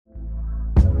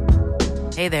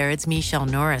Hey there, it's Michelle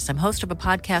Norris. I'm host of a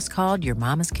podcast called Your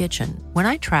Mama's Kitchen. When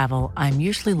I travel, I'm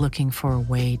usually looking for a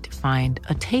way to find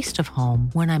a taste of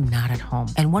home when I'm not at home.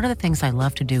 And one of the things I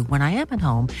love to do when I am at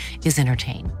home is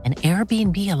entertain. And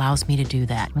Airbnb allows me to do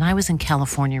that. When I was in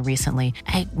California recently,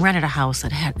 I rented a house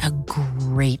that had a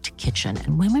great kitchen.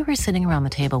 And when we were sitting around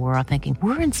the table, we were all thinking,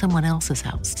 we're in someone else's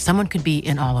house. Someone could be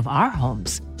in all of our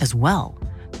homes as well.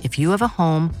 If you have a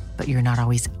home, but you're not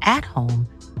always at home,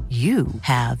 you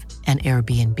have an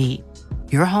Airbnb.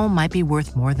 Your home might be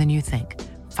worth more than you think.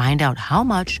 Find out how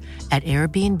much at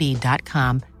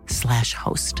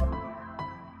airbnb.com/host.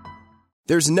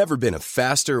 There's never been a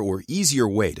faster or easier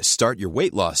way to start your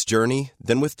weight loss journey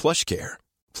than with PlushCare.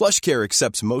 PlushCare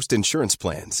accepts most insurance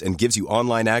plans and gives you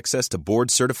online access to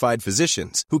board-certified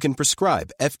physicians who can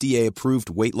prescribe FDA-approved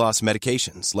weight loss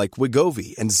medications like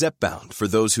Wegovy and Zepbound for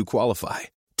those who qualify.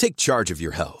 Take charge of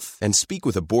your health and speak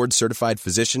with a board-certified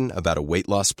physician about a weight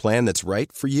loss plan that's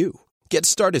right for you. Get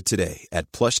started today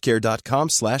at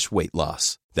plushcare.com/weight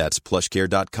loss. That's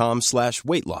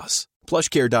plushcare.com/weight loss.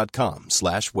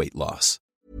 plushcare.com/weight loss.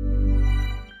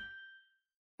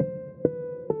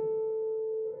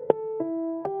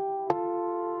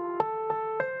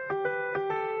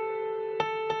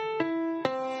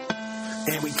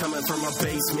 And we coming from a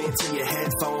basement to your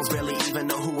headphones, barely even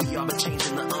know who we are, but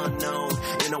changing the unknown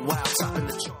in a wild topping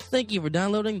the charts. Thank you for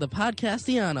downloading the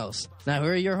Podcastellanos. Now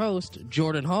here are your hosts,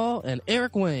 Jordan Hall and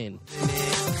Eric Wayne.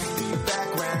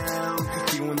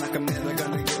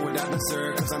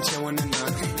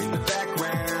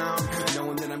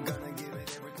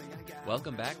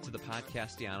 Welcome back to the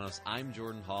Podcastellanos. I'm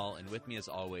Jordan Hall, and with me as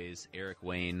always, Eric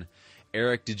Wayne.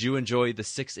 Eric, did you enjoy the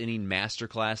 6-inning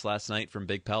masterclass last night from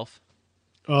Big Pelf?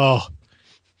 Oh,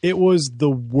 it was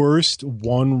the worst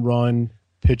one-run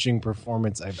pitching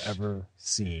performance I've ever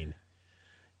seen.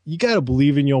 You got to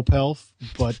believe in your Pelf,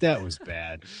 but that was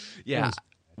bad. Yeah,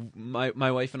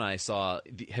 my wife and I saw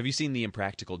have you seen The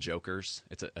Impractical Jokers?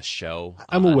 It's a show.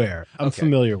 I'm aware. I'm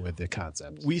familiar with the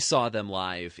concept. We saw them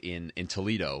live in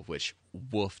Toledo, which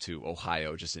woof to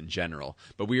Ohio just in general.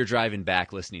 But we were driving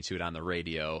back listening to it on the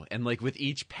radio, and like with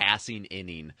each passing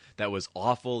inning that was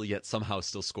awful yet somehow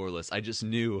still scoreless, I just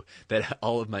knew that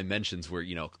all of my mentions were,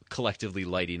 collectively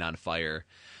lighting on fire.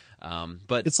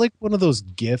 But it's like one of those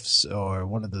GIFs or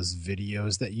one of those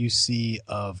videos that you see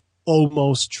of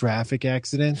almost traffic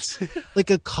accidents. Like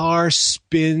a car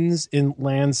spins and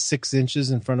lands 6 inches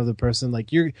in front of the person.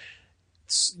 Like you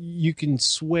can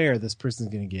swear this person's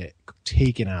going to get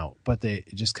taken out, but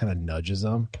it just kind of nudges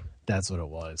them. That's what it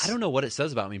was. I don't know what it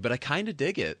says about me, but I kind of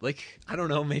dig it. Like, I don't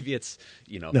know, maybe it's,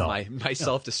 my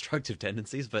self-destructive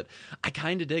tendencies, but I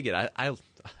kind of dig it. I'm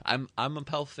a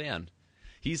Pelf fan.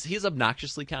 He's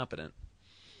obnoxiously competent.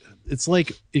 It's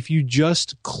like if you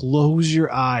just close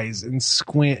your eyes and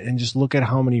squint and just look at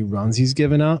how many runs he's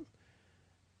given up,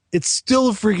 it's still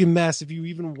a freaking mess. If you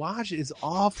even watch it, it's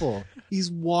awful. He's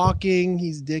walking,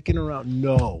 he's dicking around.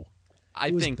 No,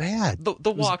 I think bad.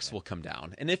 The walks will come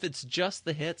down, and if it's just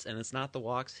the hits and it's not the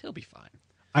walks, he'll be fine.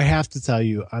 I have to tell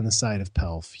you, on the side of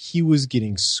Pelf, he was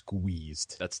getting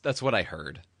squeezed. That's what I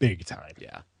heard. Big time.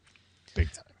 Yeah,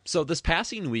 big time. So this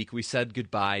passing week, we said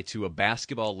goodbye to a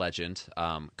basketball legend,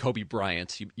 Kobe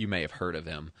Bryant. You may have heard of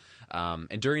him.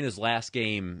 And during his last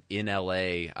game in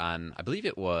L.A. on, I believe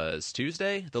it was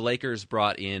Tuesday, the Lakers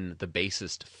brought in the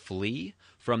bassist Flea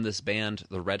from this band,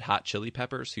 the Red Hot Chili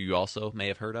Peppers, who you also may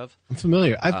have heard of. I'm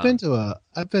familiar. I've been to a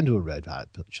Red Hot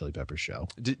Chili Peppers show.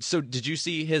 Did you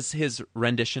see his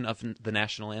rendition of the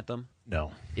national anthem?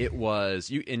 No. It was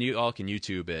you all can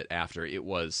YouTube it after. It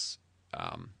was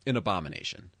an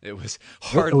abomination. It was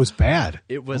hard. It was bad.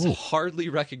 It was hardly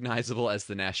recognizable as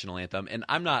the national anthem, and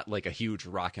I'm not like a huge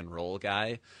rock and roll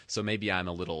guy, so maybe I'm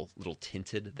a little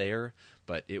tinted there.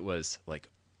 But it was like,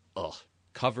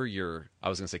 cover your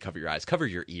eyes, cover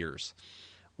your ears.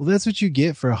 Well, that's what you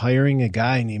get for hiring a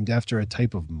guy named after a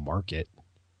type of market.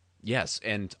 Yes,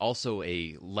 and also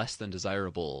a less than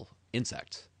desirable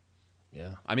insect.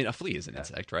 Yeah, I mean, a flea is an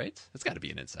insect, right? It's got to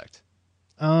be an insect.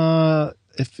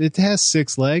 If it has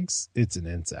 6 legs, it's an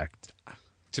insect.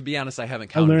 To be honest, I haven't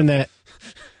counted.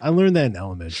 I learned that in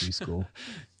elementary school.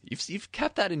 You've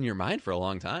kept that in your mind for a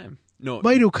long time. No,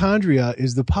 mitochondria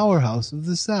is the powerhouse of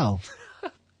the cell.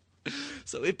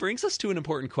 So it brings us to an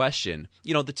important question.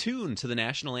 The tune to the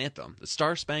national anthem, the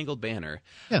Star Spangled Banner.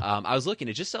 Yeah. I was looking;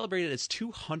 it just celebrated its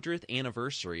 200th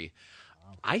anniversary.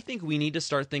 I think we need to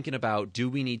start thinking about: do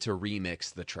we need to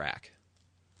remix the track?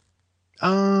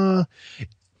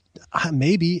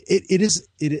 Maybe it is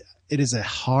a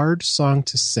hard song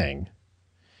to sing.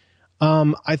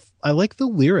 I like the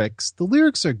lyrics. The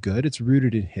lyrics are good. It's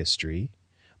rooted in history,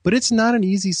 but it's not an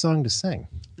easy song to sing.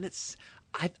 And it's,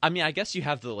 I mean, I guess you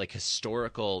have the like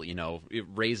historical, it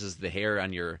raises the hair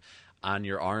on your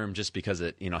arm just because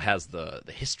it, has the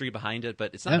history behind it,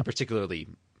 but it's not a particularly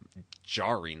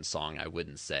jarring song, I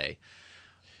wouldn't say.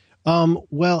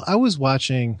 Well, I was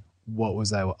watching, what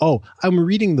was I? Oh, I'm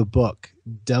reading the book,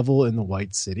 Devil in the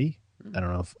White City. I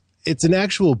don't know if it's an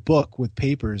actual book with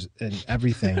papers and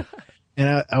everything.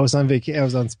 And I was on vacation. I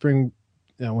was on spring.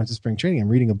 I went to spring training. I'm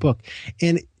reading a book.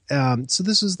 And so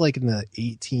this was like in the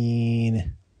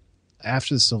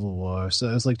after the Civil War. So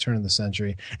it was like turn of the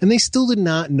century. And they still did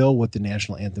not know what the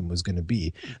national anthem was going to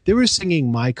be. They were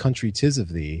singing My Country 'Tis of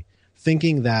Thee,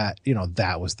 thinking that,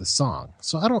 that was the song.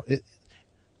 So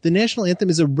the national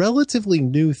anthem is a relatively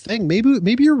new thing.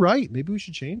 Maybe you're right. Maybe we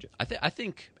should change it. I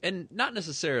think, and not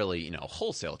necessarily,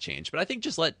 wholesale change, but I think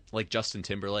just let like Justin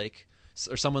Timberlake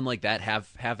or someone like that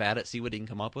have at it, see what he can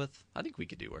come up with. I think we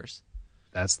could do worse.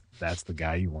 That's the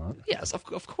guy you want? Yes,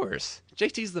 of course.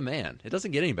 JT's the man. It doesn't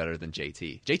get any better than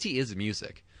JT. JT is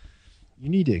music. You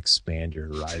need to expand your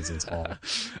horizons, Hall.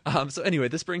 So anyway,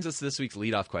 this brings us to this week's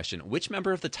leadoff question. Which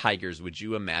member of the Tigers would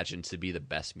you imagine to be the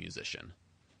best musician?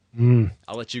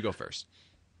 I'll let you go first.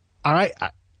 I'm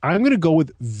going to go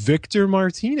with Victor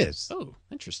Martinez. Oh,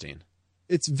 interesting.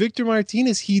 It's Victor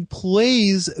Martinez. He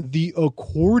plays the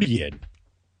accordion.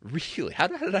 Really? How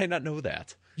did I not know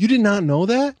that? You did not know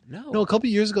that? No. A couple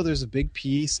of years ago, there's a big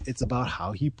piece. It's about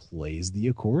how he plays the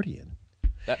accordion.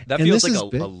 That feels like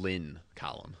a Lynn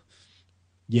column.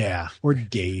 Yeah, or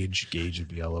Gage. Gage would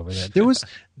be all over that.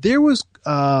 There was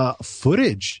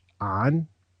footage on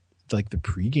like the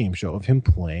pregame show of him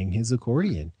playing his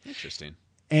accordion. Interesting.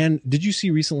 And did you see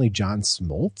recently John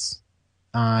Smoltz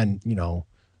on,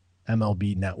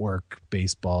 MLB Network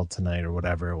Baseball Tonight or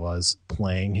whatever it was,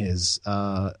 playing his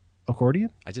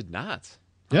accordion? I did not.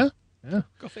 Yeah.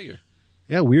 Go figure.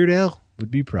 Yeah, Weird Al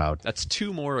would be proud. That's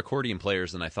 2 more accordion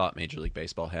players than I thought Major League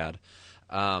Baseball had.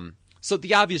 So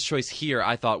the obvious choice here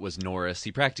I thought was Norris.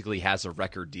 He practically has a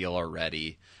record deal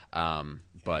already.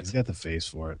 But he's got the face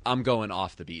for it. I'm going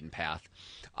off the beaten path.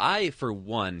 I, for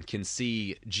one, can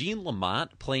see Gene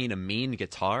Lamont playing a mean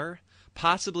guitar,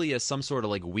 possibly as some sort of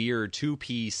like weird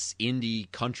 2-piece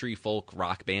indie country folk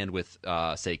rock band with,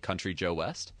 say, Country Joe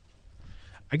West.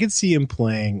 I could see him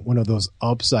playing one of those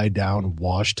upside down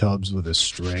wash tubs with a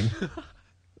string.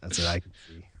 That's what I could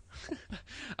see.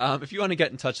 If you want to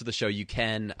get in touch with the show, you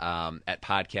can at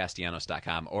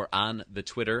podcastellanos.com or on the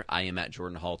Twitter. I am at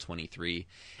JordanHall23.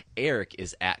 Eric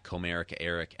is at Comerica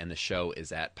Eric, and the show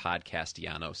is at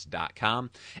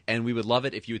podcastellanos.com. And we would love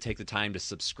it if you would take the time to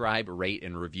subscribe, rate,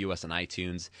 and review us on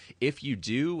iTunes. If you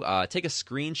do, take a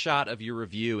screenshot of your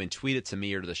review and tweet it to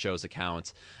me or to the show's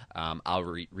account. I'll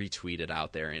retweet it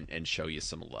out there and show you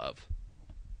some love.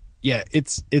 Yeah,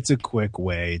 it's a quick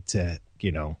way to,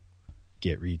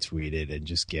 get retweeted and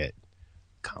just get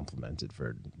complimented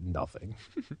for nothing.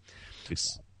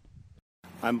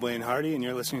 I'm Blaine Hardy, and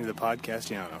you're listening to the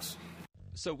Podcastellanos.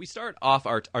 So we start off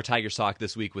our Tigers talk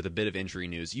this week with a bit of injury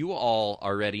news. You all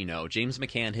already know James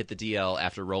McCann hit the DL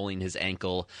after rolling his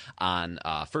ankle on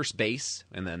first base,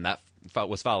 and then that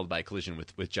was followed by a collision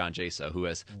with John Jaso, who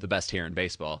has the best hair in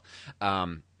baseball.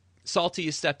 Salty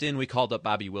has stepped in. We called up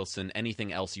Bobby Wilson.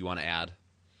 Anything else you want to add?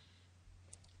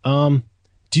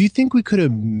 Do you think we could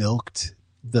have milked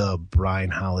the Brian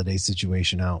Holiday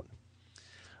situation out?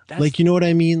 Like, you know what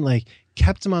I mean? Like,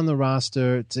 kept him on the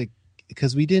roster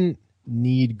because we didn't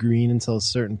need Green until a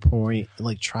certain point.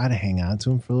 Like, try to hang on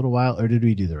to him for a little while, or did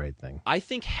we do the right thing? I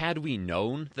think had we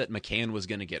known that McCann was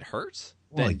going to get hurt,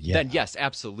 then yes,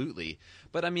 absolutely.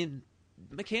 But I mean,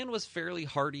 McCann was fairly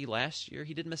hardy last year.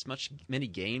 He didn't miss many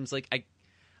games. Like,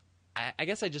 I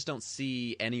guess I just don't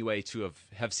see any way to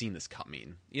have seen this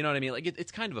coming. You know what I mean? Like,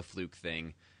 it's kind of a fluke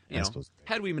thing. You know,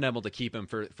 had we been able to keep him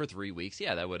for 3 weeks,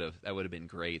 yeah, that would have been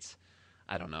great.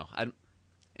 I don't know.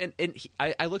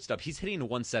 I looked it up. He's hitting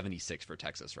 176 for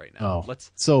Texas right now. Oh,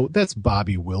 so that's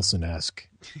Bobby Wilson-esque.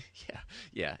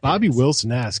 yeah. Bobby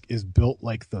Wilson-esque is built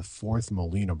like the fourth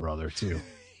Molina brother too.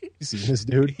 You seen this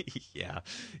dude? yeah.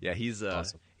 He's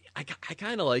awesome. I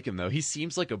kind of like him though. He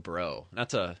seems like a bro.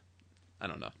 I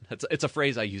don't know. It's a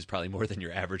phrase I use probably more than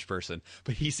your average person,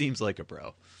 but he seems like a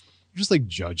bro. You're just like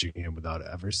judging him without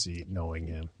ever knowing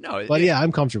him. No, but yeah,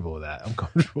 I'm comfortable with that.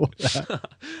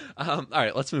 All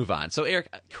right, let's move on. So, Eric,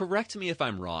 correct me if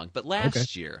I'm wrong, but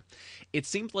last year, it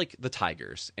seemed like the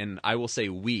Tigers, and I will say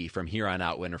we from here on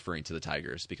out when referring to the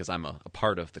Tigers because I'm a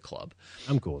part of the club.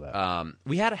 I'm cool with that.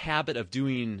 We had a habit of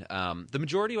doing the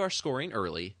majority of our scoring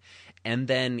early, and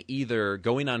then either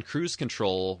going on cruise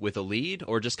control with a lead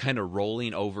or just kind of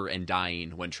rolling over and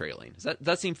dying when trailing. Does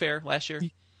that seem fair last year?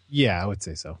 Yeah, I would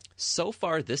say so. So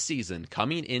far this season,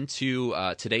 coming into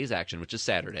today's action, which is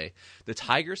Saturday, the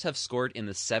Tigers have scored in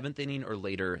the 7th inning or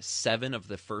later 7 of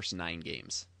the first 9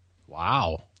 games.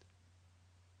 Wow.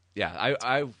 Yeah,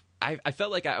 I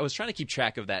felt like I was trying to keep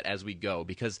track of that as we go,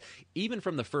 because even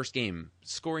from the first game,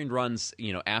 scoring runs,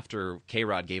 after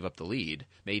K-Rod gave up the lead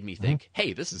made me think,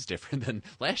 hey, this is different than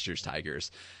last year's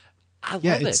Tigers. I love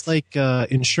it. It's like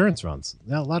insurance runs.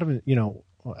 Now, a lot of it,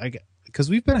 because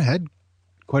we've been ahead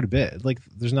quite a bit. Like,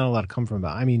 there's not a lot to come from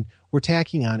that. I mean, we're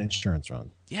tacking on insurance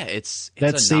run. Yeah, it's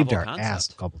that a saved novel our concept. ass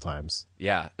a couple times.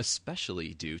 Yeah,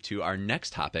 especially due to our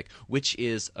next topic, which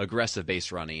is aggressive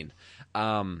base running.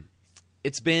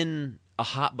 It's been a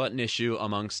hot button issue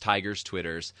amongst Tigers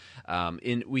Twitters.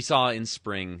 We saw in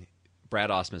spring, Brad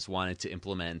Ausmus wanted to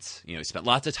implement, he spent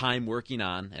lots of time working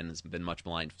on, and has been much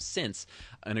maligned since,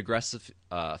 an aggressive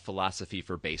philosophy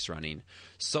for base running.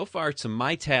 So far, to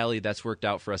my tally, that's worked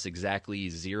out for us exactly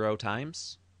 0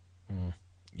 times.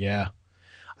 Yeah.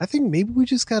 I think maybe we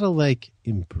just got to,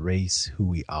 embrace who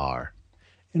we are.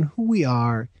 And who we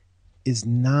are is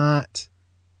not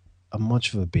a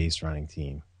much of a base running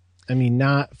team. I mean,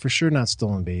 not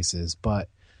stolen bases, but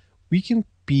we can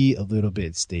be a little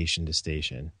bit station to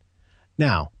station.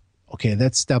 Now, okay,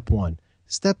 that's step 1.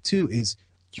 Step 2 is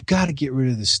you got to get rid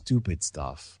of the stupid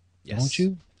stuff. Yes. Don't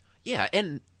you? Yeah,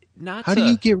 and not How do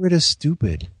you get rid of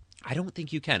stupid? I don't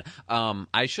think you can.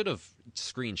 I should have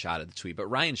screenshotted the tweet, but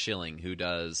Ryan Schilling, who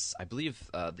does, I believe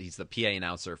he's the PA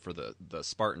announcer for the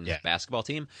Spartans basketball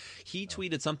team, he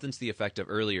tweeted something to the effect of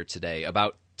earlier today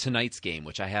about tonight's game,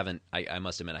 which I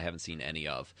must admit I haven't seen any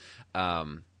of,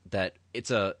 that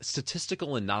it's a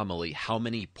statistical anomaly how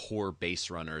many poor base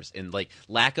runners and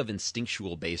lack of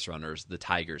instinctual base runners the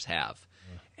Tigers have.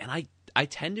 And I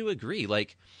tend to agree.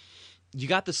 You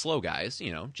got the slow guys,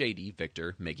 JD,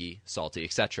 Victor, Miggy, Salty,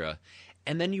 etc.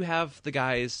 And then you have the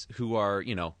guys who are,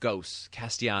 Ghosts,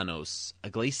 Castellanos,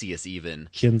 Iglesias even.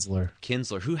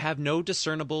 Kinsler, who have no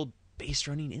discernible base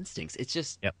running instincts. It's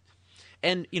just... Yep.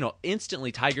 And,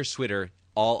 instantly Tigers Twitter,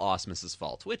 all Ausmus's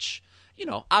fault, which,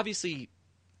 obviously...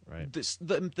 Right.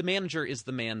 The manager is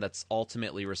the man that's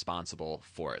ultimately responsible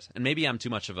for it. And maybe I'm too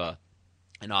much of an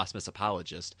Ausmus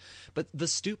apologist, but the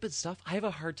stupid stuff, I have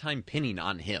a hard time pinning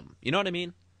on him. You know what I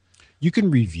mean? You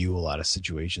can review a lot of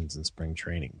situations in spring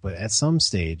training, but at some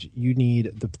stage, you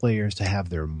need the players to have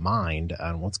their mind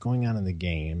on what's going on in the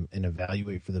game and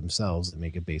evaluate for themselves and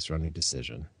make a base running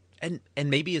decision. And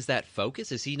maybe is that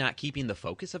focus? Is he not keeping the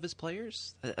focus of his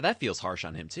players? That feels harsh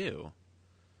on him too.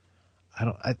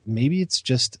 Maybe it's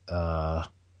just a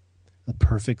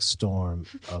perfect storm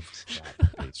of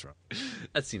base run.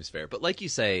 That seems fair. But like you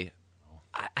say,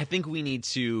 I think we need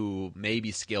to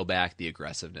maybe scale back the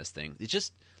aggressiveness thing. It's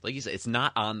just, like you say, it's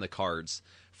not on the cards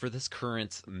for this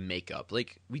current makeup.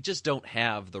 We just don't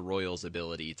have the Royals'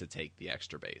 ability to take the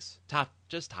extra base. Top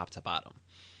to bottom.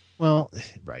 Well,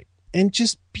 right. And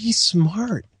just be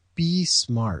smart. Be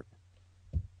smart.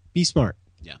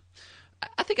 Yeah.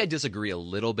 I think I disagree a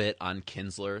little bit on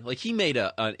Kinsler. He made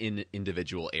an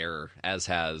individual error, as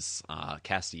has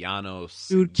Castellanos.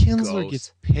 Dude, Kinsler Ghost.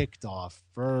 gets picked off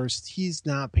first. He's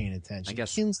not paying attention. I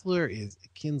guess Kinsler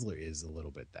is a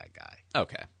little bit that guy.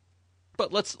 Okay,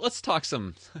 but let's talk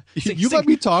some. You let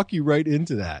me talk you right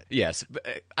into that. Yes,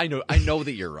 I know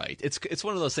that you're right. It's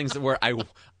one of those things where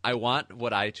I want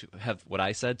what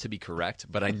I said to be correct,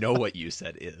 but I know what you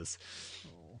said is.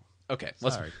 Okay,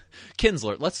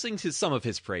 Kinsler, let's sing to some of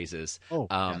his praises.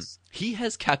 Yes. He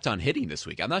has kept on hitting this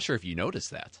week. I'm not sure if you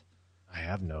noticed that. I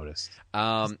have noticed.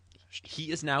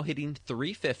 He is now hitting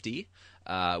 .350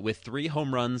 with 3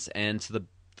 home runs, and to the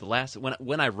last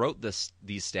when I wrote these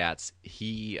stats,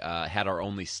 he had our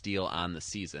only steal on the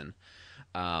season.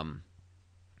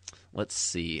 Let's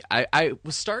see. I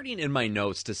was starting in my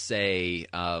notes to say,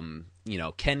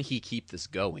 can he keep this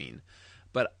going?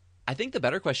 But I think the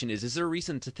better question is there a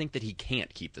reason to think that he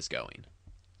can't keep this going?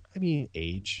 I mean,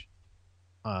 age.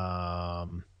 At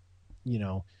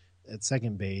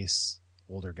second base,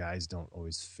 older guys don't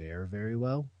always fare very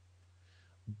well.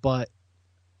 But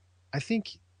I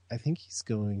think he's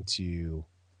going to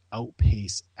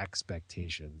outpace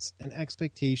expectations. And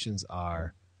expectations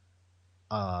are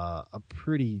a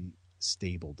pretty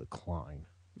stable decline.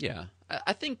 Yeah,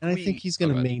 I think he's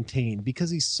going to maintain,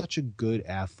 because he's such a good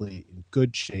athlete, in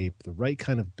good shape, the right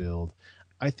kind of build.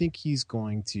 I think he's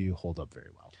going to hold up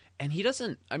very well. And he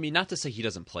doesn't, not to say he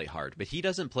doesn't play hard, but he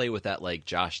doesn't play with that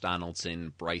Josh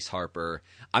Donaldson, Bryce Harper,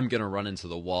 I'm going to run into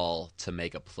the wall to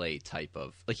make a play type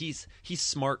of, he's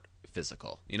smart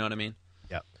physical. You know what I mean?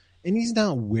 Yeah. And he's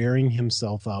not wearing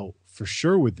himself out for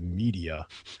sure with the media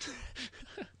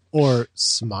or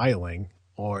smiling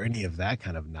or any of that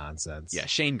kind of nonsense. Yeah,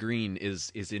 Shane Green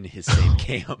is in his same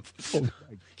camp. Oh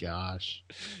my gosh.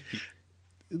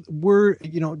 We're,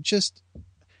 just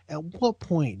at what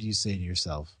point do you say to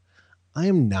yourself, I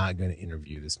am not going to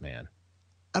interview this man?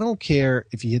 I don't care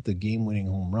if he hit the game-winning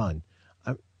home run.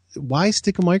 Why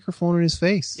stick a microphone in his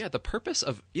face? Yeah, the purpose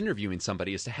of interviewing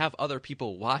somebody is to have other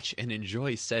people watch and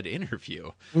enjoy said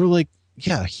interview. We're like,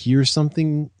 yeah, here's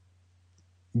something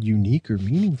unique or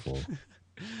meaningful.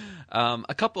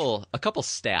 A couple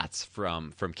stats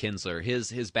from Kinsler.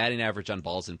 His batting average on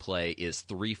balls in play is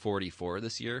 .344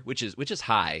 this year, which is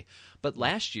high. But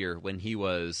last year, when he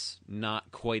was not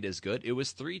quite as good, it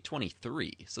was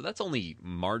 .323. So that's only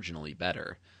marginally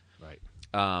better. Right.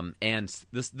 And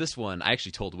this one, I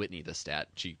actually told Whitney this stat.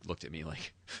 She looked at me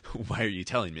like, "Why are you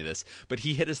telling me this?" But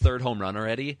he hit his third home run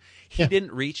already. He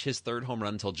didn't reach his third home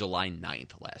run until July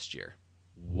 9th last year.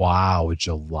 Wow,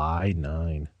 July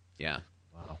 9. Yeah.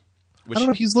 Wow. Which, I don't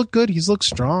know. He's looked good. He's looked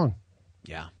strong.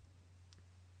 Yeah.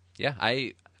 Yeah,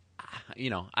 I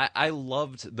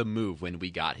loved the move when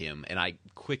we got him, and I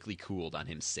quickly cooled on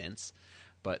him since.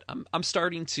 But I'm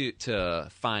starting to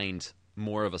find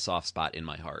more of a soft spot in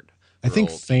my heart. I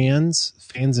think fans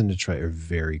in Detroit are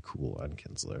very cool on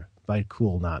Kinsler. By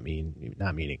cool, not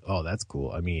meaning, oh, that's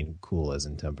cool. I mean, cool as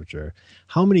in temperature.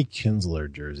 How many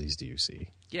Kinsler jerseys do you see?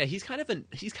 Yeah, he's kind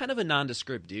of a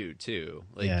nondescript dude too.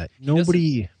 Like, yeah,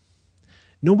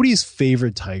 nobody's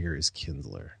favorite Tiger is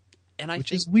Kinsler,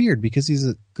 which is weird because he's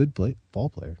a good ball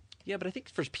player. Yeah, but I think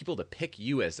for people to pick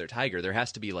you as their Tiger, there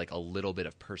has to be like a little bit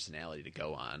of personality to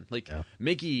go on. Like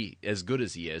Miggy, as good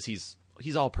as he is, he's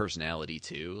all personality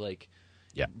too. Like,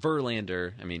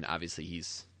 Verlander. I mean, obviously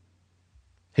he's.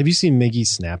 Have you seen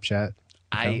Miggy's Snapchat?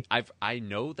 I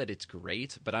know that it's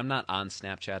great, but I'm not on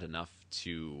Snapchat enough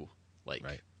to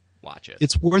watch it.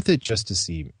 It's worth it just to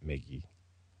see Miggy.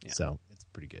 Yeah. So it's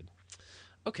pretty good.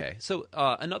 Okay, so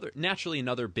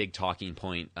another big talking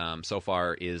point so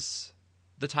far is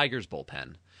the Tigers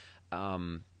bullpen.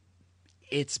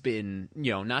 It's been,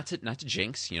 not to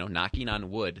jinx, knocking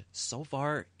on wood. So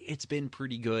far, it's been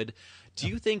pretty good. Do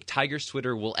you think Tigers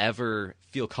Twitter will ever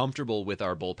feel comfortable with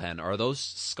our bullpen? Or are those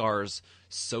scars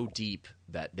so deep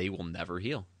that they will never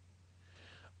heal?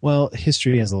 Well,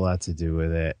 history has a lot to do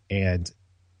with it, and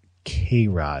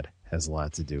K-Rod has a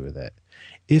lot to do with it.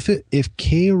 If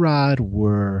K-Rod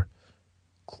were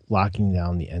locking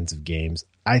down the ends of games,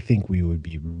 I think we would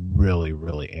be really,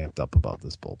 really amped up about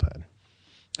this bullpen.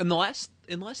 In the last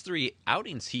 3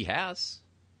 outings, he has.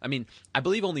 I mean, I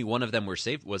believe only one of them was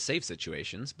save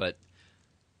situations, but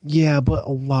yeah, but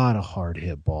a lot of hard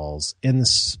hit balls, and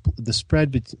the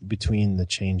spread between the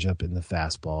changeup and the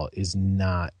fastball is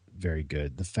not very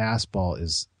good. The fastball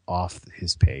is off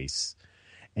his pace,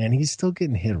 and he's still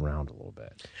getting hit around a little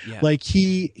bit. Yeah. Like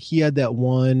he had that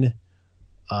one,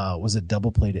 was a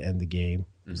double play to end the game.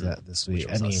 Was that this week?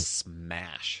 Which was a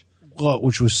smash. Well,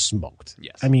 which was smoked.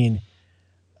 Yes. I mean,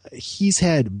 if he's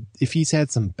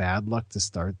had some bad luck to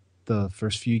start the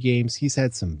first few games, he's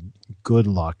had some good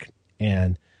luck,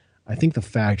 and I think the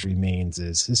fact remains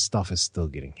is his stuff is still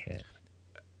getting hit.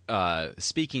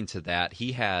 Speaking to that,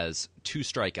 he has 2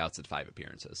 strikeouts at 5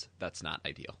 appearances. That's not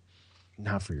ideal.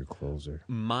 Not for your closer.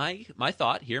 My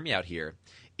thought, hear me out here,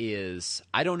 is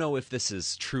I don't know if this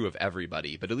is true of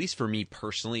everybody, but at least for me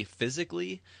personally,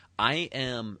 physically, I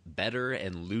am better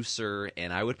and looser,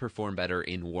 and I would perform better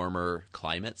in warmer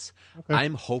climates. Okay.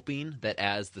 I'm hoping that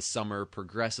as the summer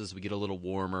progresses, we get a little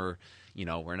warmer.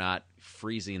 We're not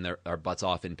freezing our butts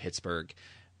off in Pittsburgh.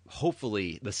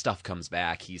 Hopefully, the stuff comes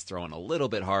back. He's throwing a little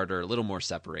bit harder, a little more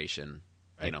separation.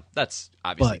 Right. That's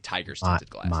obviously Tigers tinted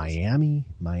glasses.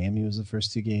 Miami was the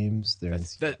first 2 games.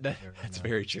 That's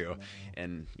very true.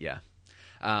 And yeah.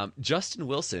 Justin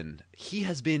Wilson, he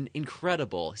has been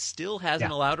incredible. Still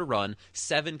hasn't allowed a run.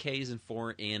 7 Ks and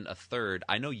 4 1/3.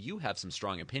 I know you have some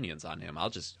strong opinions on him. I'll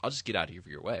just get out of here for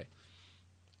your way.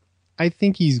 I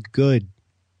think he's good.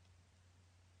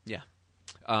 Yeah.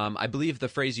 I believe the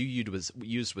phrase you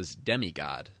used was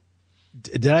demigod.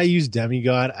 Did I use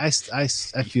demigod? I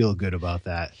feel good about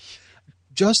that.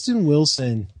 Justin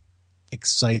Wilson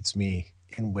excites me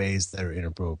in ways that are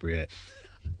inappropriate.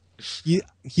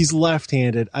 He's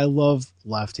left-handed. I love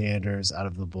left-handers out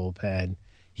of the bullpen.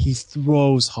 He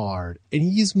throws hard, and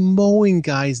he's mowing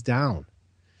guys down.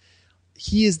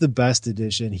 He is the best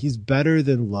addition. He's better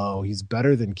than Lowe. He's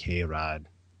better than K-Rod.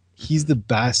 He's the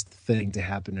best thing to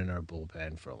happen in our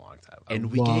bullpen for a long time.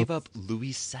 And we gave up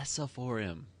Luis Sessa for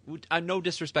him. No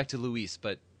disrespect to Luis,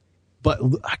 but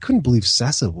I couldn't believe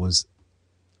Sessa was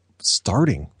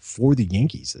starting for the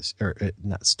Yankees, or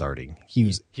not starting.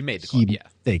 He made the club. Yeah,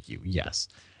 thank you. Yes,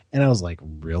 and I was like,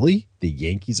 really? The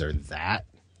Yankees are that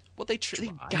Well, they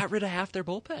got rid of half their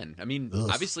bullpen. I mean,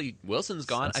 obviously Wilson's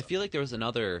gone. I feel like there was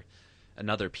another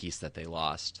piece that they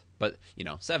lost, but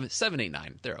 7, 8,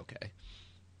 9, they're okay.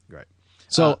 Right.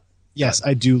 So yes,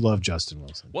 I do love Justin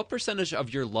Wilson. What percentage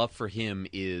of your love for him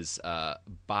is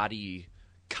body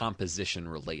composition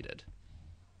related?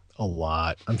 A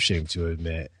lot. I'm ashamed to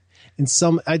admit. And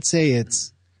I'd say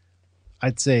it's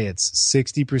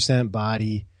 60%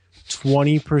 body,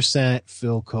 20%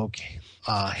 Phil Coke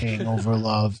hangover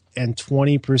love, and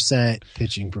 20%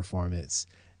 pitching performance.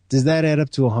 Does that add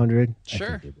up to 100?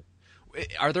 Sure.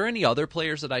 Are there any other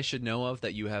players that I should know of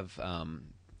that you have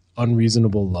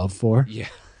unreasonable love for? Yeah.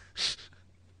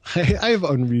 I have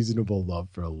unreasonable love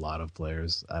for a lot of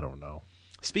players. I don't know.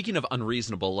 Speaking of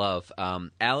unreasonable love,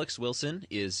 Alex Wilson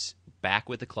is back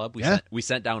with the club. We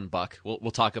sent down Buck.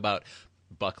 We'll talk about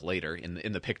Buck later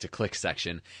in the pick to click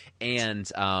section. And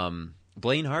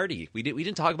Blaine Hardy. We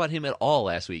didn't talk about him at all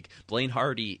last week. Blaine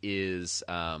Hardy is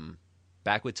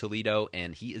back with Toledo,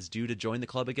 and he is due to join the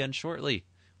club again shortly,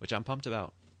 which I'm pumped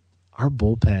about. Our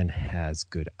bullpen has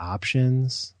good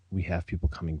options. We have people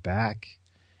coming back.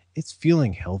 It's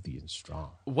feeling healthy and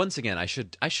strong. Once again, I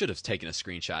should have taken a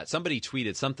screenshot. Somebody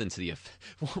tweeted something to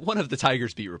one of the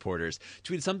Tigers beat reporters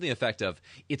tweeted something to the effect of,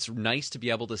 "It's nice to be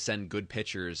able to send good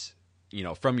pitchers,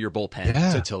 from your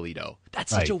bullpen to Toledo."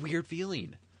 That's such a weird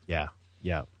feeling. Yeah.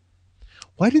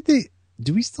 Why do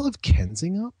we still have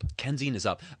Kensing up? Kensing is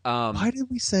up. Why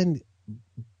didn't we send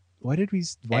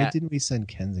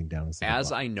Kensing down?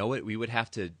 As I know it, we would have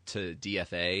to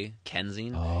DFA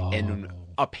Kensing, and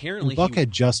apparently Buck had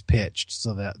just pitched,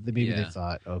 so that maybe they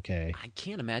thought, okay. I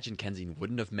can't imagine Kensing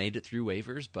wouldn't have made it through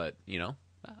waivers, but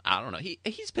I don't know.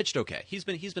 He's pitched okay. He's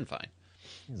been fine.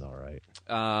 He's all right.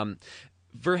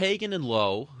 Verhagen and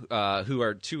Lowe, who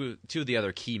are two of the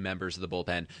other key members of the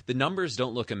bullpen, the numbers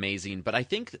don't look amazing, but I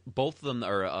think both of them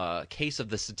are a case of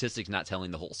the statistics not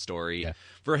telling the whole story. Yeah.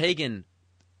 Verhagen,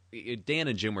 Dan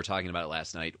and Jim were talking about it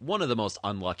last night. One of the most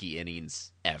unlucky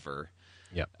innings ever.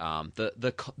 Yep.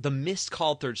 The missed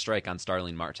called third strike on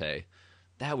Starling Marte,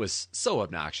 that was so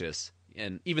obnoxious.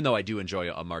 And even though I do enjoy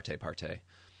a Marte parte,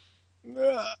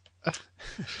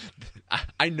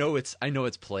 I know it's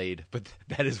played, but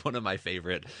that is one of my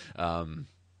favorite. I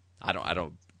don't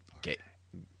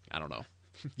know.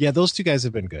 Yeah, those two guys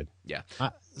have been good. Yeah.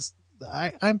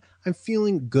 I'm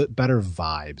feeling good, better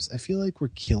vibes. I feel like we're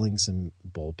killing some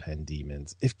bullpen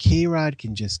demons. If K-Rod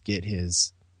can just get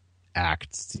his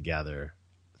act together,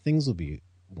 things will be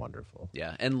wonderful.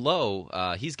 Yeah, and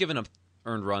Lowe, he's given up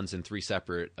earned runs in 3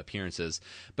 separate appearances,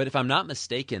 but if I'm not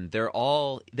mistaken, they were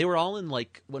all in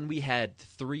like when we had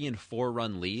 3 and 4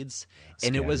 run leads,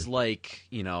 and it was like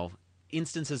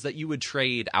instances that you would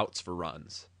trade outs for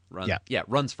runs.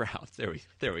 Runs for outs.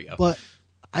 There we go. But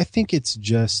I think it's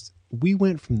just we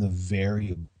went from the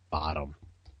very bottom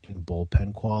in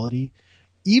bullpen quality.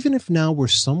 Even if now we're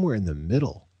somewhere in the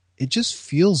middle, it just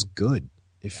feels good.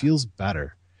 It feels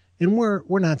better. And we're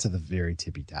not to the very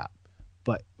tippy top,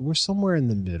 but we're somewhere in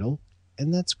the middle,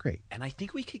 and that's great. And I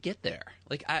think we could get there.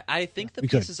 Like I think the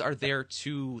pieces are there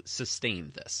to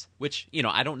sustain this, which,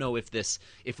 I don't know if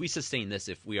we sustain this,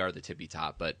 if we are the tippy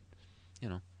top, but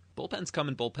bullpens come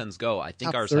and bullpens go. I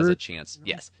think ours has a chance.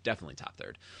 Yes, definitely top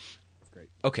third. Great.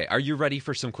 Okay, are you ready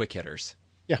for some quick hitters?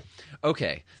 Yeah.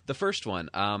 Okay, the first one,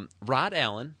 Rod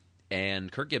Allen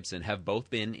and Kirk Gibson have both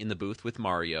been in the booth with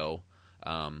Mario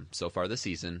so far this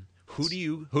season. Who do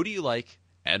you like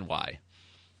and why?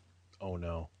 Oh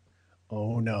no.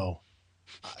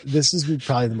 This is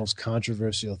probably the most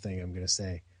controversial thing I'm going to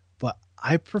say, but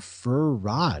I prefer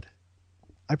Rod.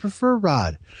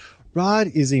 Rod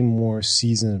is a more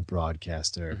seasoned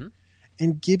broadcaster,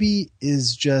 and Gibby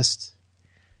is just,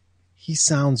 he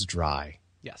sounds dry.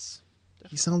 Yes.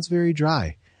 Definitely. He sounds very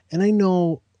dry. And I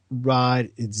know Rod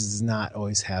does not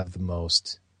always have the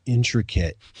most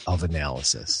intricate of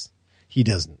analysis. He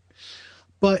doesn't.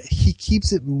 But he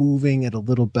keeps it moving at a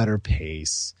little better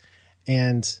pace.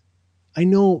 And I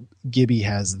know Gibby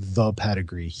has the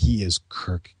pedigree. He is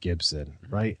Kirk Gibson,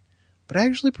 right? But I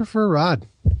actually prefer Rod.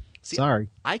 See, sorry.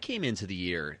 I came into the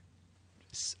year,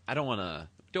 I don't want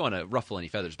to ruffle any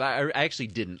feathers, but I actually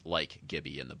didn't like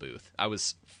Gibby in the booth. I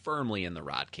was firmly in the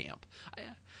Rod camp.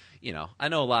 I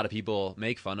know a lot of people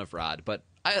make fun of Rod, but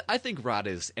I think Rod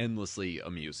is endlessly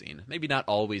amusing. Maybe not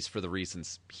always for the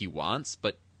reasons he wants,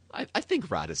 but I think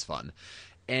Rod is fun.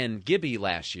 And Gibby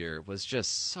last year was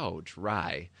just so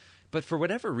dry. But for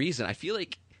whatever reason, I feel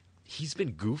like he's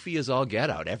been goofy as all get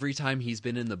out every time he's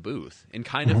been in the booth, in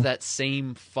kind of that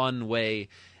same fun way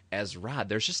as Rod.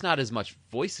 There's just not as much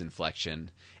voice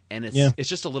inflection, and it's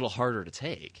just a little harder to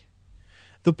take.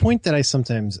 The point that I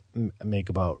sometimes make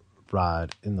about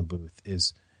Rod, in the booth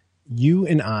is you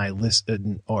and I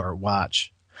listen or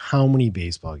watch how many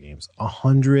baseball games?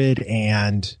 100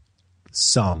 and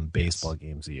some baseball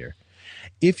games a year.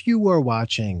 If you were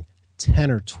watching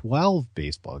 10 or 12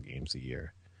 baseball games a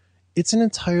year, it's an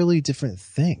entirely different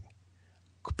thing.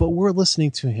 But we're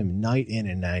listening to him night in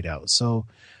and night out. So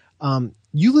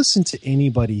you listen to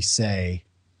anybody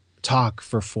talk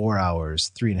for 4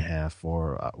 hours, 3.5,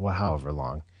 or however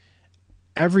long,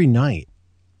 every night,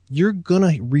 you're going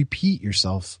to repeat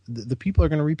yourself. The people are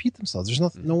going to repeat themselves.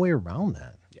 There's no way around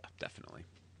that. Yeah, definitely.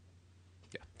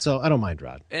 Yeah. So I don't mind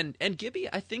Rod. And Gibby,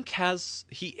 I think, has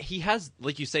he has,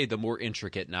 like you say, the more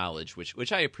intricate knowledge,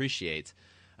 which I appreciate.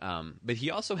 But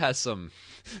he also has some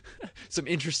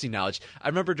interesting knowledge. I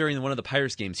remember during one of the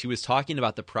Pirates games, he was talking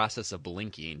about the process of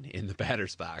blinking in the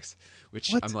batter's box,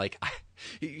 which What? I'm like,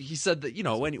 he said that,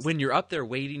 when you're up there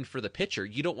waiting for the pitcher,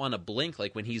 you don't want to blink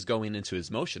like when he's going into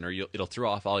his motion, or it'll throw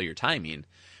off all your timing,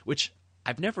 which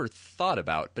I've never thought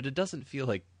about, but it doesn't feel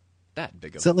like that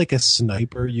big of Is that like a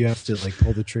sniper? You have to like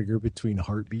pull the trigger between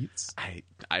heartbeats?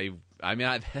 I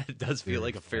mean, it does feel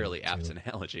like a fairly apt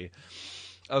analogy.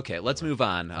 Okay, let's move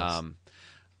on.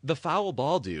 The foul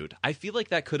ball dude. I feel like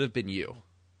that could have been you.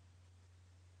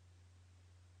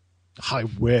 I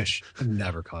wish. I've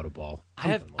never caught a ball.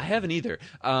 I haven't either.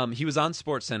 He was on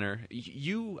SportsCenter.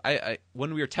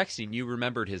 When we were texting, you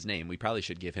remembered his name. We probably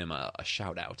should give him a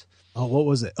shout out. Oh, what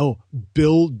was it? Oh,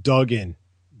 Bill Duggan.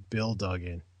 Bill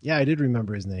Duggan. Yeah, I did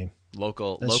remember his name.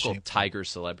 Local shameful. Tiger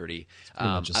celebrity.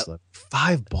 Just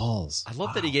 5 balls. I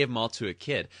love that he gave them all to a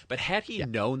kid. But had he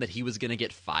known that he was going to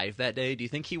get 5 that day, do you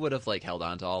think he would have held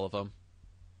on to all of them?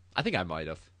 I think I might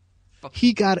have.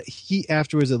 He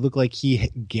afterwards, it looked like he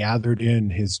gathered in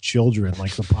his children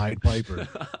like the Pied Piper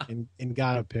and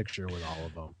got a picture with all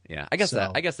of them. Yeah, I guess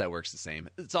that works the same.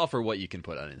 It's all for what you can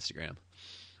put on Instagram.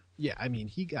 Yeah, I mean,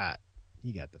 he got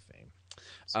the fame.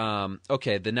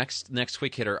 Okay, the next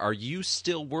quick hitter. Are you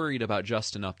still worried about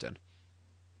Justin Upton?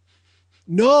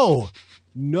 No,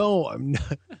 I'm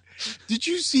not. Did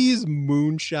you see his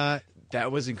moonshot?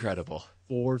 That was incredible.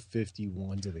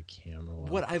 451 to the camera.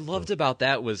 What I loved about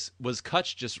that was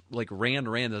Kutch just ran.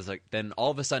 Then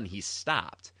all of a sudden he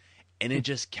stopped, and it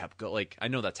just kept going. I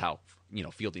know that's how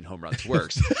fielding home runs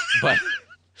works, but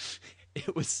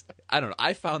it was, I don't know.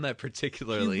 I found that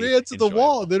particularly He ran to the enjoyable.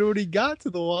 wall. Then when he got to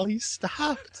the wall, he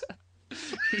stopped.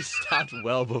 He stopped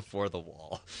well before the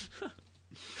wall.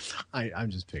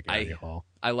 I'm just picking on you, Hall.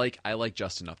 I like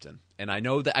Justin Upton, and I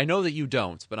know that you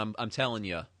don't, but I'm telling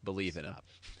you, believe in him.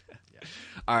 Yeah.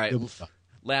 All right,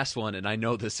 last one, and I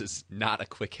know this is not a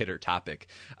quick hitter topic,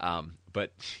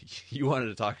 but you wanted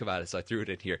to talk about it, so I threw it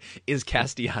in here. Is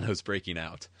Castellanos breaking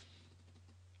out?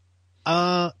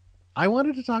 I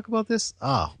wanted to talk about this.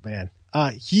 Oh man,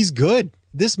 he's good.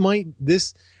 The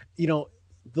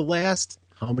last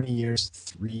how many years?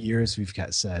 3 years we've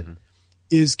said. Mm-hmm.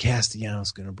 Is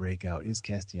Castellanos going to break out? Is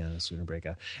Castellanos going to break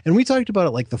out? And we talked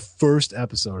about it the first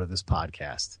episode of this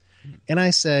podcast. And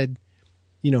I said,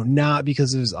 not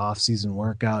because of his off-season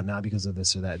workout, not because of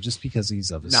this or that, just because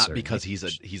he's of his not because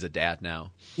age. he's a dad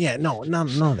now. Yeah, no, none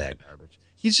of that garbage.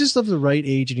 He's just of the right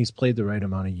age and he's played the right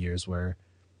amount of years where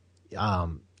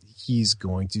he's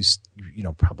going to,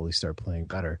 probably start playing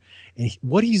better. And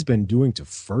what he's been doing to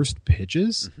first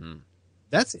pitches, mm-hmm.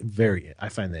 I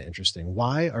find that interesting.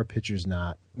 Why are pitchers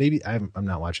not, maybe I'm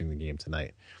not watching the game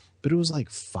tonight, but it was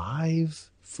 5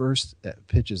 first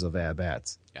pitches of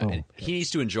at-bats. Yeah, and he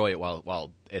needs to enjoy it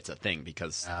while it's a thing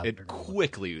because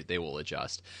quickly they will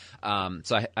adjust.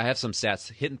 So I have some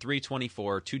stats. Hitting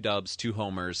 .324, 2 dubs, 2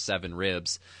 homers, 7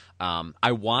 ribs.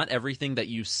 I want everything that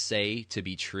you say to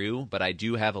be true, but I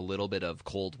do have a little bit of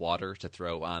cold water to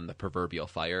throw on the proverbial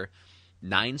fire.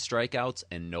 9 strikeouts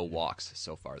and no walks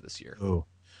so far this year. Oh,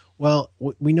 well,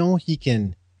 we know he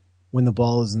can when the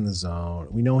ball is in the zone.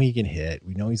 We know he can hit.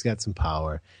 We know he's got some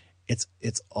power. It's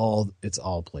all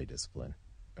play discipline,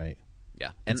 right?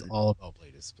 Yeah, and it's all about play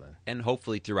discipline. And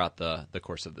hopefully throughout the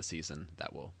course of the season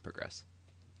that will progress.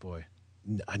 Boy,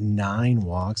 9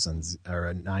 walks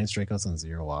or 9 strikeouts on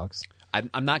 0 walks.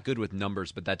 I'm not good with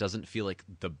numbers, but that doesn't feel like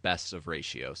the best of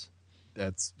ratios.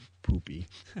 That's poopy.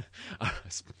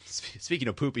 Speaking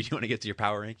of poopy, do you want to get to your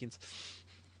power rankings?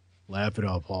 Laugh it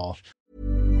up, Paul.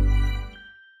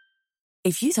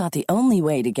 If you thought the only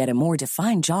way to get a more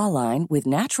defined jawline with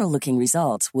natural-looking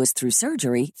results was through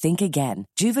surgery, think again.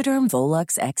 Juvederm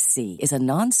Volux XC is a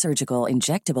non-surgical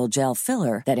injectable gel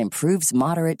filler that improves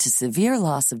moderate to severe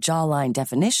loss of jawline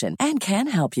definition and can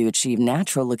help you achieve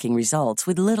natural-looking results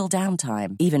with little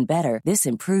downtime. Even better, this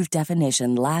improved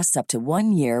definition lasts up to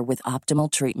 1 year with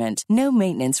optimal treatment. No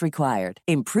maintenance required.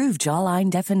 Improve jawline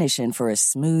definition for a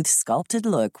smooth, sculpted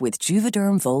look with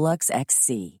Juvederm Volux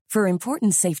XC. For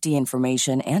important safety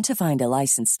information and to find a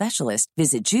licensed specialist,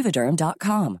 visit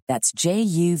Juvederm.com. That's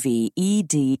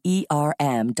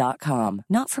JUVEDERM.com.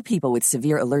 Not for people with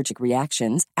severe allergic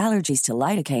reactions, allergies to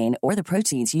lidocaine, or the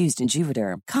proteins used in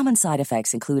Juvederm. Common side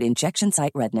effects include injection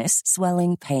site redness,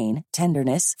 swelling, pain,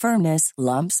 tenderness, firmness,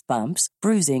 lumps, bumps,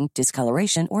 bruising,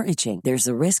 discoloration, or itching. There's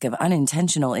a risk of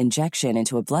unintentional injection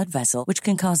into a blood vessel, which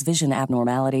can cause vision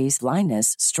abnormalities,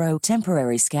 blindness, stroke,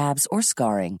 temporary scabs, or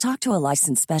scarring. Talk to a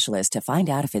licensed specialist to find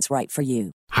out if it's right for you.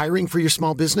 Hiring for your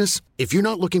small business? If you're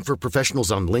not looking for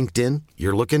professionals on LinkedIn,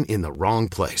 you're looking in the wrong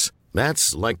place.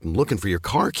 That's like looking for your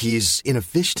car keys in a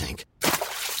fish tank.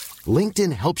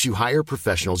 LinkedIn helps you hire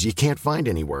professionals you can't find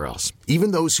anywhere else,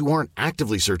 even those who aren't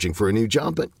actively searching for a new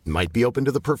job but might be open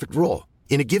to the perfect role.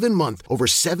 In a given month, over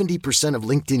 70% of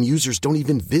LinkedIn users don't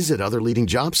even visit other leading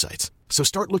job sites. So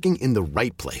start looking in the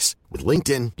right place. With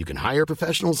LinkedIn, you can hire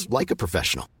professionals like a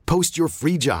professional. Post your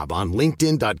free job on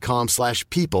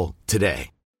linkedin.com/people today.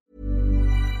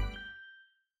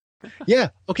 Yeah.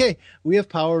 Okay. We have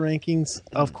power rankings.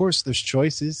 Of course, there's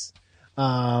choices.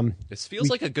 This feels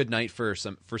like a good night for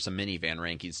some minivan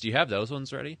rankings. Do you have those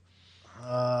ones ready?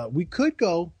 We could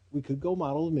go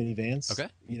model of minivans. Okay.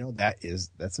 You know,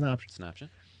 that's an option. It's an option.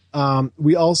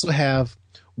 We also have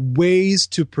ways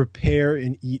to prepare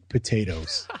and eat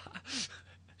potatoes.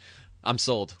 I'm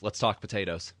sold. Let's talk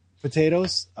potatoes.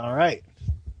 Potatoes? All right.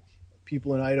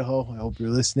 People in Idaho, I hope you're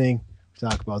listening.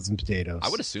 Talk about some potatoes. I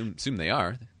would assume they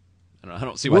are. I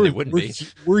don't see why they wouldn't be.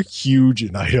 We're huge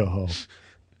in Idaho.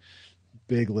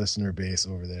 Big listener base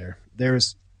over there.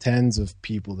 There's tens of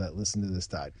people that listen to this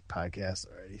podcast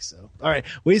already. So, all right.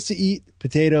 Ways to eat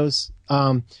potatoes.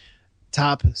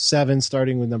 Top 7,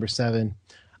 starting with number 7.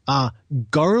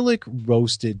 Garlic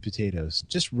roasted potatoes,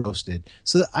 just roasted.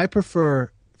 So I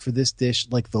prefer for this dish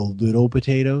like the little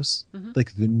potatoes,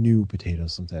 like the new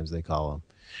potatoes, sometimes they call them.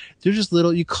 They're just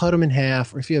little. You cut them in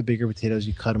half, or if you have bigger potatoes,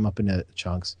 you cut them up into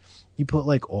chunks. You put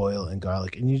like oil and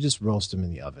garlic, and you just roast them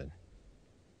in the oven.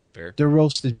 Fair. They're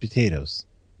roasted potatoes.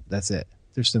 That's it.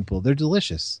 They're simple. They're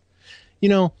delicious. You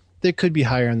know, they could be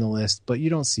higher on the list, but you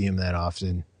don't see them that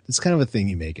often. It's kind of a thing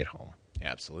you make at home.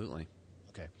 Absolutely.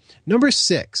 Okay. Number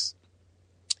 6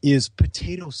 is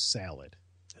potato salad.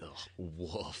 Ugh,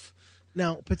 woof.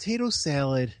 Now, potato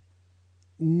salad,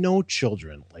 no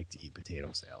children like to eat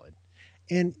potato salad.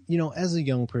 And, you know, as a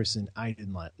young person, I did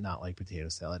not like potato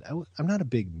salad. I'm not a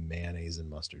big mayonnaise and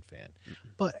mustard fan.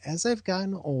 But as I've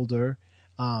gotten older,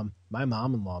 my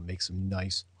mom-in-law makes some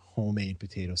nice homemade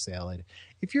potato salad.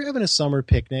 If you're having a summer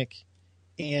picnic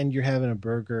and you're having a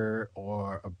burger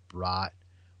or a brat,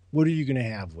 what are you going to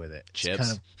have with it? Chips. It's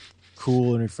kind of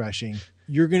cool and refreshing.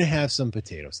 You're going to have some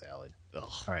potato salad. Ugh,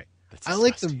 all right. I I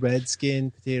like the red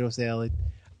skin potato salad.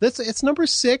 It's number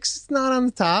 6. It's not on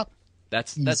the top.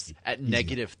 That's at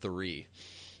 -3.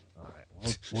 All right.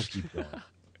 We'll keep going.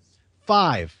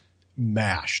 5,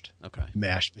 mashed. Okay.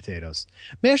 Mashed potatoes.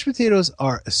 Mashed potatoes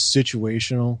are a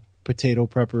situational potato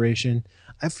preparation.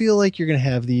 I feel like you're going to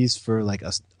have these for like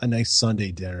a nice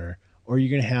Sunday dinner, or you're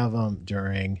going to have them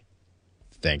during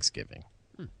Thanksgiving.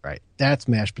 Right. That's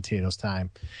mashed potatoes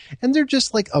time. And they're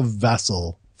just like a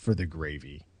vessel for the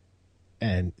gravy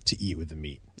and to eat with the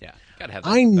meat. Yeah. Gotta have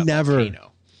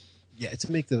volcano. Yeah,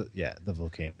 to make the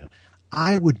volcano.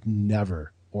 I would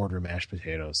never order mashed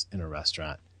potatoes in a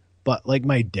restaurant. But like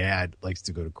my dad likes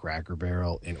to go to Cracker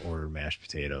Barrel and order mashed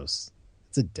potatoes.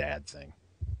 It's a dad thing.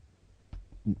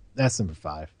 That's number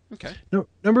 5. Okay.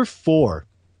 Number 4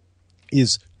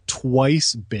 is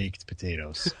twice baked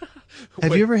potatoes.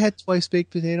 Have you ever had twice baked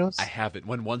potatoes? I haven't.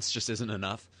 When once just isn't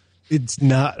enough. It's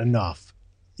not enough.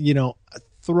 You know,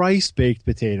 thrice baked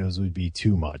potatoes would be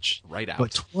too much. Right out.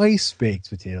 But twice baked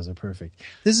potatoes are perfect.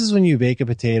 This is when you bake a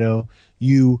potato,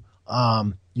 you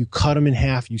cut them in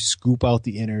half, you scoop out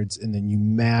the innards, and then you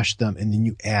mash them, and then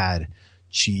you add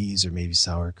cheese or maybe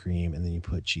sour cream, and then you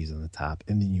put cheese on the top,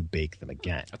 and then you bake them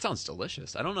again. That sounds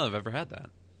delicious. I don't know if I've ever had that.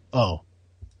 Oh,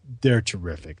 they're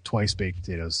terrific. Twice baked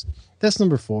potatoes. That's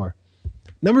number 4.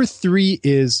 Number 3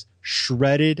 is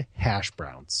shredded hash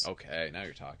browns. Okay, now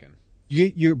you're talking. You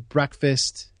get your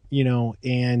breakfast, you know,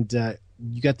 and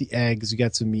you got the eggs, you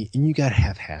got some meat, and you got to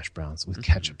have hash browns with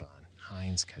ketchup on.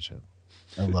 Heinz ketchup.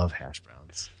 I love hash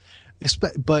browns.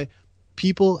 But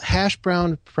people, hash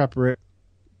brown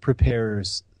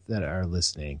preparers that are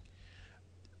listening,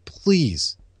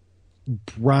 please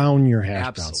brown your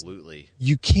hash browns. Absolutely.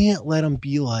 You can't let them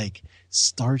be like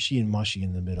starchy and mushy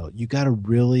in the middle. You got to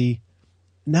really,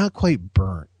 not quite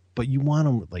burnt, but you want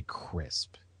them like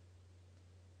crisp.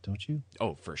 Don't you?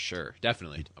 Oh, for sure.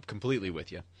 Definitely. I'm completely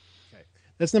with you. Okay.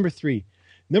 That's number 3.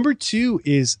 Number 2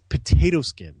 is potato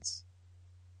skins.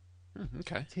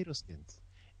 Okay. Potato skins.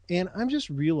 And I'm just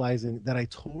realizing that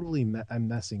I'm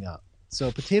messing up.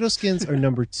 So potato skins are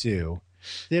number 2.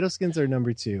 Potato skins are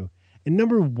number 2. And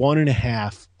number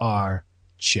 1.5 are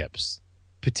chips.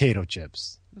 Potato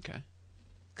chips. Okay.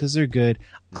 Because they're good.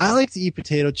 I like to eat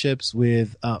potato chips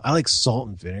with, I like salt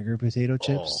and vinegar potato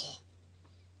chips. Oh.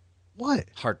 What?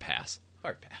 Hard pass.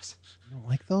 You don't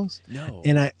like those? No.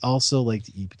 And I also like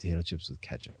to eat potato chips with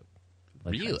ketchup.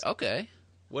 Like really? Okay.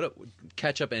 What?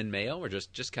 Ketchup and mayo, or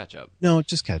just ketchup? No,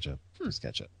 just ketchup. Just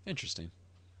ketchup. Interesting.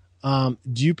 Do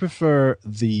you prefer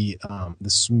the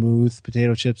smooth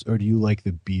potato chips, or do you like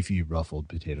the beefy ruffled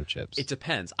potato chips? It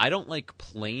depends. I don't like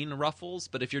plain Ruffles,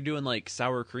 but if you're doing like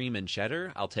sour cream and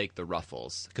cheddar, I'll take the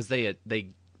Ruffles because they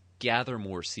gather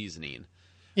more seasoning.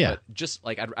 Yeah. But just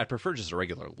like I prefer just a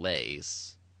regular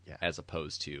Lay's, as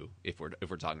opposed to if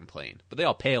we're talking plain. But they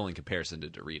all pale in comparison to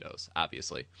Doritos,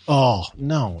 obviously. Oh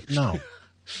no.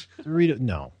 Dorito,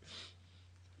 no.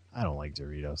 I don't like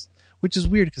Doritos, which is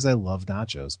weird because I love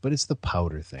nachos, but it's the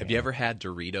powder thing. Have you ever had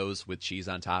Doritos with cheese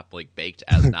on top, like baked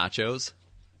as nachos?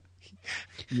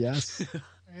 Yes.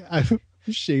 I'm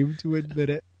ashamed to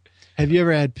admit it. Have you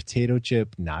ever had potato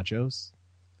chip nachos?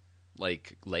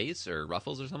 Like Lay's or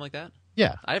Ruffles or something like that?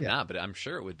 Yeah. I have not, but I'm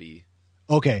sure it would be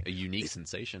okay. A unique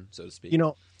sensation, so to speak. You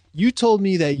know, you told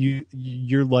me that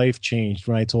your life changed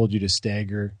when I told you to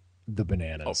stagger the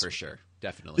bananas. Oh, for sure.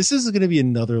 Definitely. This is going to be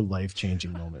another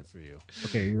life-changing moment for you.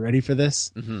 Okay, you ready for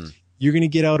this? Mm-hmm. You're going to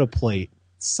get out a plate.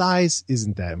 Size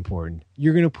isn't that important.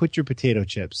 You're going to put your potato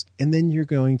chips, and then you're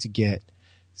going to get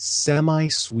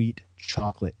semi-sweet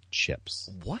chocolate chips.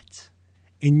 What?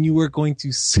 And you are going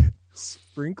to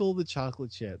sprinkle the chocolate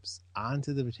chips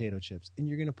onto the potato chips, and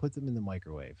you're going to put them in the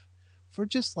microwave for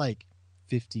just like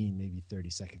 15, maybe 30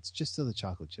 seconds, just so the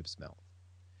chocolate chips melt.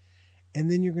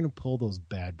 And then you're going to pull those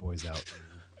bad boys out.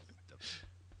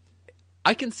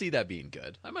 I can see that being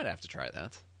good. I might have to try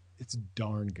that. It's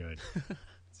darn good.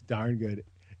 It's darn good.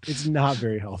 It's not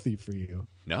very healthy for you.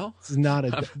 No? This is not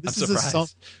I'm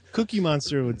surprised. Cookie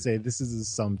Monster would say this is a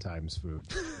sometimes food.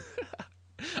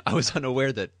 I was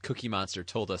unaware that Cookie Monster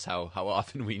told us how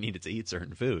often we needed to eat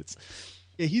certain foods.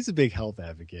 Yeah, he's a big health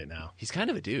advocate now. He's kind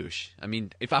of a douche. I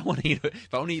mean, if I want to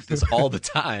eat this all the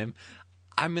time,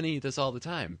 I'm going to eat this all the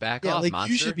time. Back off, like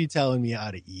Monster. You should be telling me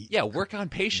how to eat. Yeah, work on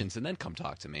patience and then come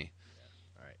talk to me.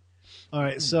 All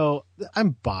right, so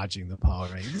I'm botching the power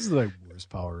rankings. This is like worst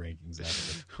power rankings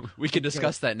ever. We can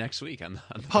discuss that next week on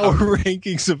the power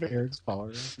rankings of Eric's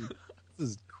power rankings. This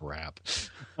is crap.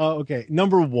 Okay,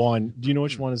 number 1. Do you know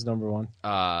which one is number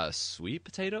 1? Sweet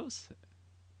potatoes?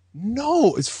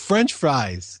 No, it's French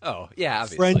fries. Oh, yeah,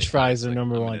 obviously. French fries are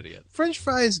number I'm 1. an idiot. French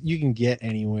fries you can get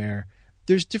anywhere.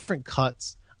 There's different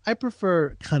cuts. I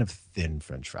prefer kind of thin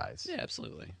French fries. Yeah,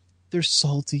 absolutely. They're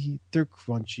salty. They're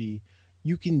crunchy.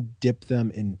 You can dip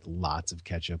them in lots of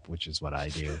ketchup, which is what I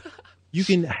do. You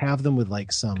can have them with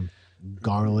like some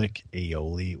garlic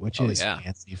aioli, which is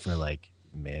fancy for like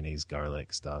mayonnaise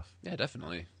garlic stuff. Yeah,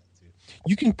 definitely.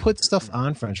 You can put stuff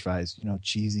on French fries,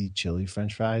 cheesy chili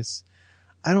French fries.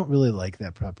 I don't really like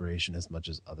that preparation as much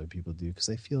as other people do because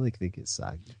I feel like they get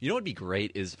soggy. You know what would be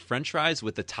great is French fries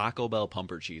with the Taco Bell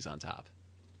pumper cheese on top.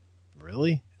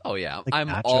 Really? Oh, yeah. Like I'm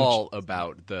nacho all cheese?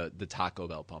 about the Taco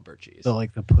Bell pumper cheese. So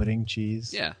like the pudding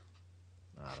cheese? Yeah.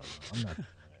 I don't know. I'm not.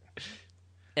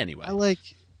 Anyway.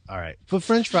 All right. But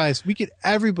French fries,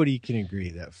 everybody can agree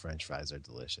that French fries are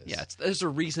delicious. Yeah, there's a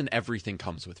reason everything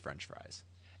comes with French fries.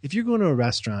 If you're going to a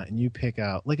restaurant and you pick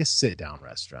out like a sit down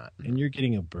restaurant and you're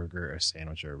getting a burger or a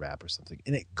sandwich or a wrap or something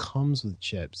and it comes with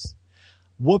chips,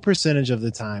 what percentage of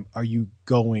the time are you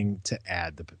going to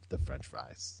add the French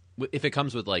fries? If it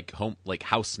comes with like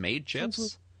house made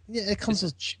chips? It comes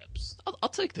with chips. I'll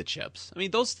take the chips. I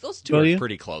mean, those two are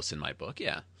pretty close in my book.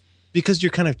 Yeah. Because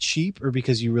you're kind of cheap, or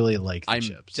because you really like the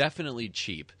chips? I'm definitely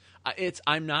cheap.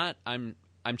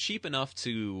 I'm cheap enough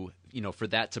to for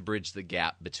that to bridge the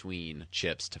gap between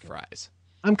chips to fries.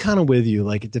 I'm kind of with you.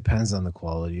 Like it depends on the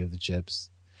quality of the chips.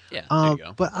 Yeah. There you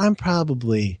go. But I'm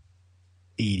probably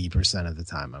 80% of the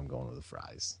time I'm going with the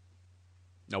fries.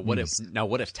 Now what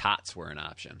if tots were an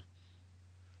option?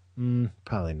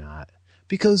 Probably not,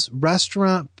 because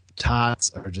restaurant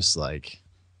tots are just like,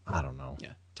 I don't know.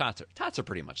 Yeah. Tots are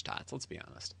pretty much tots. Let's be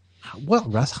honest. How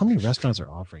many restaurants are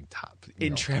offering top?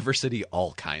 In Traverse City,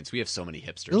 all kinds. We have so many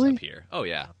hipsters Really? up here. Oh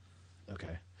yeah.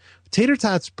 Okay. Tater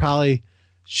tots probably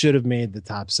should have made the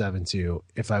top 7 too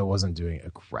if I wasn't doing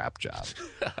a crap job.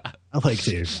 I like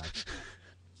tater tots.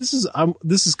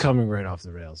 This is coming right off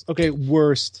the rails. Okay,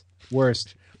 worst.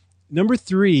 Number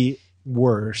 3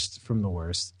 worst from the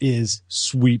worst is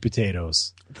sweet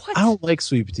potatoes. What? I don't like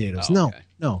sweet potatoes. Oh, No, okay.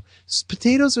 no.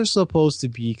 Potatoes are supposed to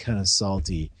be kind of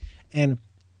salty, and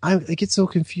I get so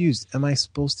confused. Am I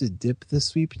supposed to dip the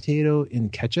sweet potato in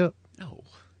ketchup? No.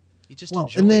 You just Well,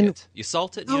 enjoy and then- it. You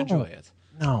salt it and you enjoy it.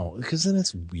 No, because then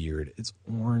it's weird. It's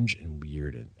orange and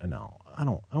weird, and no, I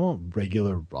don't. I want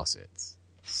regular russets.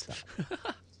 Stop.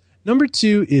 Number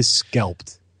 2 is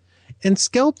scalped, and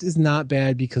scalped is not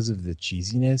bad because of the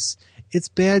cheesiness. It's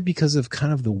bad because of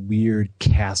kind of the weird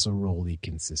casserole-y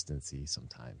consistency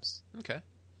sometimes. Okay.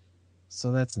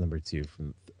 So that's number 2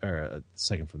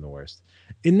 second from the worst.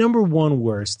 And number 1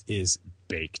 worst is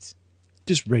baked,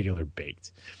 just regular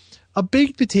baked. A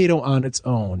baked potato on its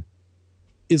own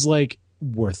is like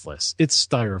worthless. It's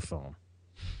styrofoam,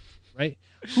 right?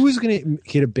 Who's going to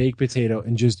get a baked potato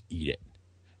and just eat it?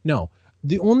 No.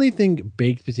 The only thing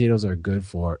baked potatoes are good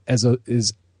for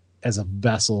is as a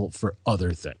vessel for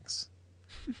other things.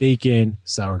 Bacon,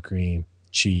 sour cream,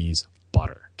 cheese,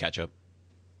 butter. Ketchup.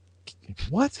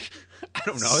 What? I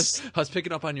don't know. I was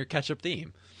picking up on your ketchup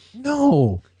theme.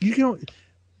 No. You don't.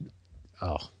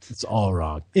 Oh, it's all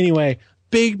wrong. Anyway,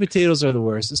 baked potatoes are the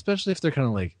worst, especially if they're kind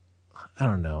of like, I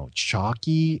don't know,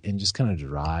 chalky and just kind of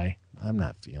dry. I'm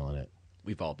not feeling it.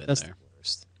 We've all been That's there. the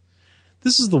worst.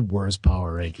 This is the worst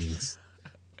power rankings.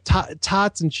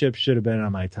 Tots and chips should have been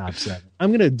on my top 7. I'm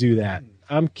going to do that.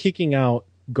 I'm kicking out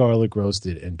garlic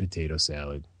roasted and potato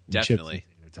salad. Definitely.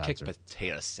 Chips Kick and tater tots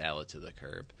potato salad to the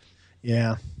curb.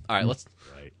 Yeah. All right,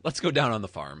 Right. let's go down on the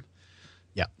farm.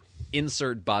 Yeah.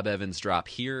 Insert Bob Evans drop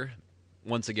here.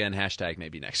 Once again, hashtag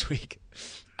maybe next week.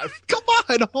 Come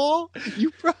on, Hall.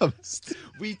 You promised.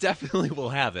 We definitely will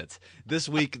have it. This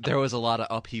week, there was a lot of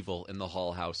upheaval in the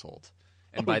Hall household.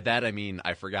 And by that, I mean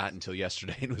I forgot until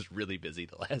yesterday and was really busy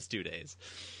the last 2 days.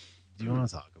 Do you want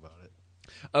to talk about it?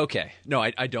 Okay. No,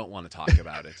 I don't want to talk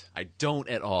about it. I don't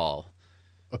at all.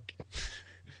 Okay.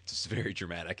 It's very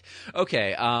dramatic.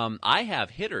 Okay, I have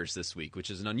hitters this week, which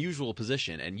is an unusual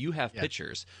position, and you have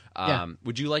pitchers.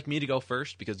 Would you like me to go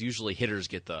first? Because usually hitters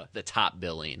get the top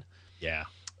billing. Yeah.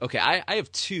 Okay, I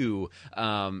have 2.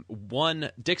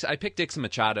 One, I picked Dixon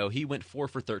Machado. He went 4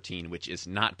 for 13, which is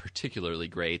not particularly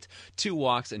great. 2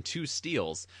 walks and 2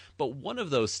 steals. But one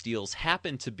of those steals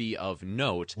happened to be of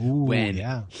note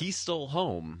when he stole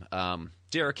home.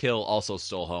 Derek Hill also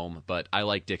stole home, but I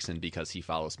like Dixon because he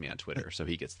follows me on Twitter, so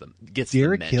he gets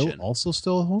Derek the Hill mention. also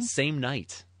stole home? Same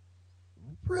night.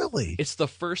 Really? It's the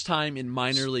first time in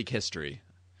minor league history.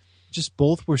 Just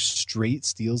both were straight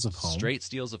steals of home? Straight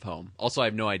steals of home. Also, I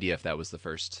have no idea if that was the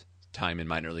first time in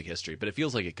minor league history, but it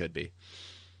feels like it could be.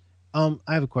 I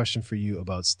have a question for you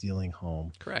about stealing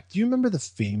home. Correct. Do you remember the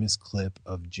famous clip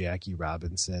of Jackie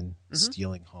Robinson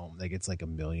stealing home that gets like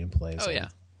 1 million plays? Oh, yeah.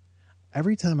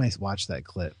 Every time I watch that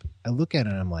clip, I look at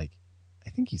it and I'm like, I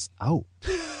think he's out.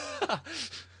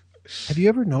 Have you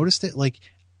ever noticed it? Like,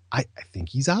 I think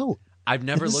he's out. I've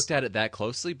never looked at it that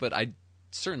closely, but I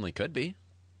certainly could be.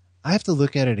 I have to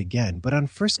look at it again. But on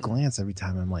first glance, every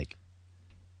time I'm like,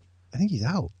 I think he's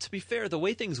out. To be fair, the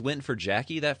way things went for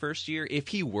Jackie that first year, if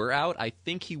he were out, I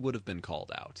think he would have been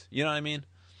called out. You know what I mean?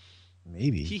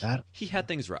 Maybe. He had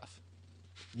things rough.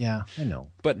 Yeah, I know.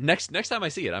 But next time I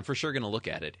see it, I'm for sure going to look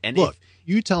at it. And look,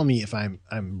 you tell me if I'm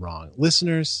wrong.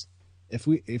 Listeners, if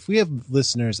we have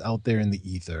listeners out there in the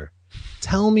ether,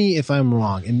 tell me if I'm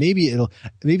wrong. And maybe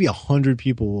 100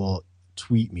 people will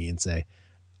tweet me and say,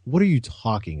 what are you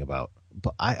talking about?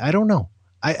 But I don't know.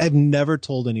 I've never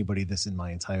told anybody this in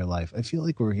my entire life. I feel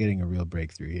like we're getting a real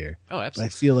breakthrough here. Oh, absolutely.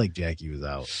 But I feel like Jackie was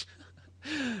out.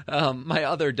 My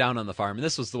other down on the farm, and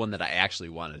this was the one that I actually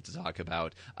wanted to talk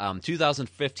about.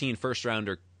 2015 first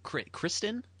rounder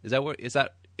Kristen. Is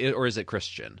that or is it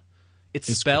Christian?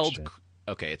 It's spelled Christian.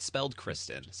 Okay. It's spelled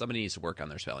Kristen. Somebody needs to work on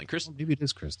their spelling. Well, maybe it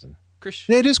is Kristen.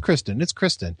 Christian. Yeah, it is Kristen. It's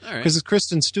Kristen All right. because it's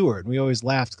Kristen Stewart, and we always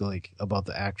laughed like about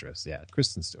the actress. Yeah,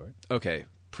 Kristen Stewart. Okay.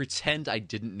 Pretend I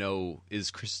didn't know. Is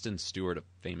Kristen Stewart a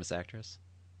famous actress?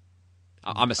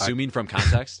 I'm assuming from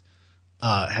context.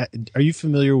 Are you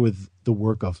familiar with the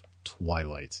work of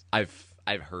Twilight? I've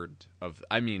heard of.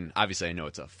 I mean, obviously, I know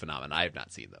it's a phenomenon. I have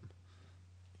not seen them.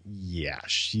 Yeah,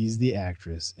 she's the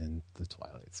actress in the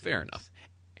Twilight series. Fair enough.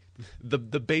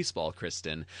 the baseball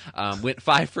Kristen went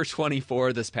 5 for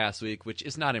 24 this past week, which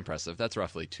is not impressive. That's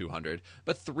roughly 200,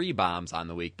 but 3 bombs on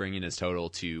the week, bringing his total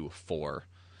to 4.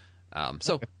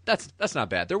 So that's not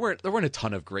bad. There weren't a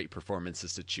ton of great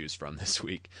performances to choose from this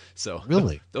week. So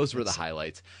really, those were the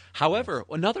highlights. However,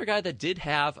 another guy that did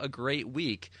have a great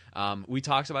week, we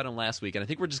talked about him last week, and I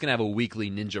think we're just gonna have a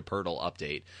weekly Ninja Pirtle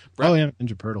update.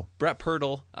 Ninja Pirtle. Brett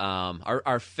Pirtle,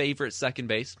 our favorite second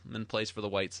baseman, plays for the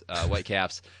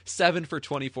Whitecaps. 7 for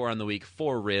 24 on the week,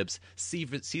 4 ribs,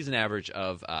 season average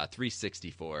of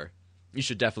 364. You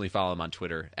should definitely follow him on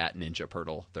Twitter at Ninja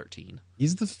Pirtle 13.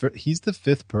 He's the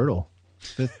fifth Pirtle,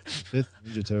 fifth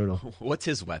Ninja Turtle. What's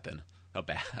his weapon? A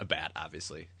bat,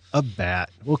 obviously. A bat.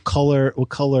 What color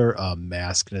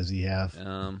mask does he have?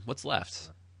 What's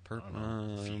left?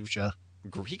 Fuchsia.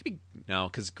 He could be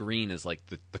because green is like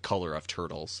the color of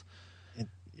turtles.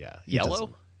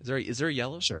 Yellow. Is there a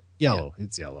yellow? Sure, yellow. Yeah.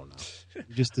 It's yellow now.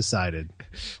 We just decided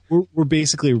we're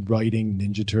basically writing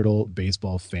Ninja Turtle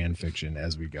baseball fan fiction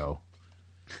as we go.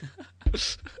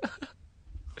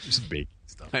 Just baking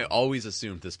stuff. I always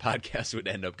assumed this podcast would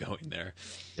end up going there.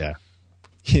 Yeah.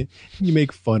 You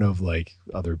make fun of like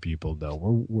other people.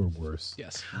 No, we're worse.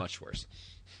 Yes, much worse.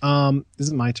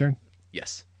 Is it my turn?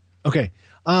 Yes. Okay.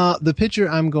 The pitcher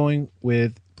I'm going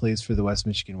with plays for the West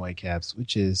Michigan Whitecaps,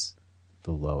 which is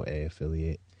the low A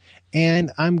affiliate.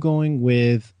 And I'm going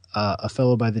with a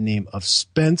fellow by the name of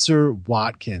Spencer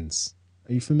Watkins.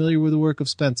 Are you familiar with the work of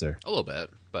Spencer? A little bit,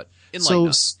 but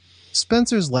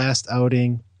Spencer's last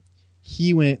outing,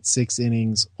 he went 6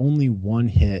 innings, only 1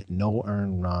 hit, no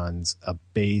earned runs,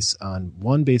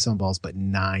 one base on balls, but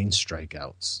 9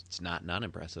 strikeouts. It's not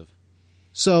impressive.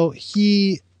 So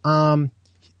he, let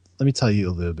me tell you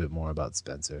a little bit more about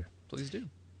Spencer. Please do.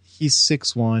 He's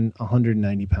 6'1",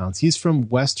 190 pounds. He's from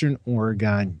Western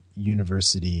Oregon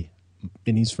University,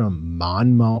 and he's from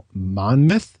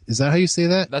Monmouth. Is that how you say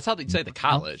that? That's how they say the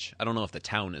college. I don't know if the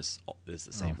town is the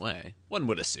same way. One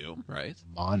would assume, right?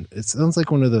 It sounds like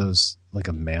one of those, like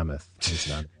a mammoth. It's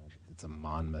not. It's a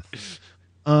Monmouth.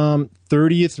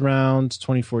 30th round,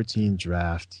 2014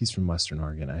 draft. He's from Western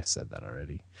Oregon. I said that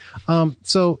already.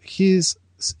 So his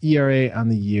ERA on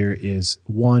the year is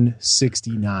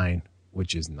 1.69,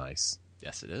 which is nice.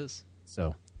 Yes, it is.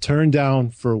 So turn down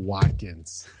for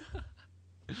Watkins.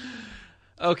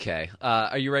 Okay.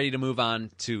 Are you ready to move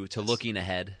on to looking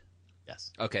ahead?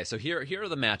 Yes. Okay, so here are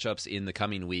the matchups in the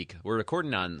coming week. We're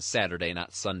recording on Saturday,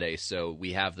 not Sunday, so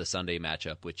we have the Sunday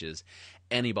matchup, which is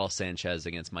Anibal Sanchez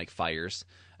against Mike Fiers.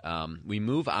 We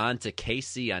move on to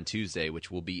KC on Tuesday,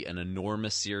 which will be an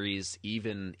enormous series,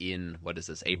 even in,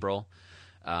 April?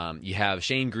 You have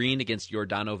Shane Green against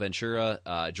Giordano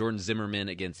Ventura, Jordan Zimmerman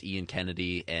against Ian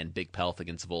Kennedy, and Big Pelth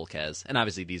against Volquez. And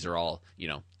obviously these are all,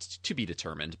 to be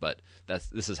determined, but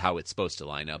this is how it's supposed to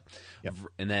line up. Yep.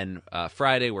 And then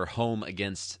Friday we're home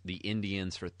against the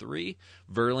Indians for 3.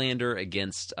 Verlander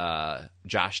against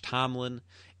Josh Tomlin.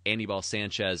 Anibal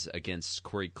Sanchez against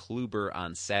Corey Kluber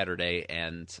on Saturday.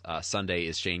 And Sunday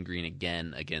is Shane Green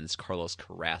again against Carlos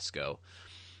Carrasco.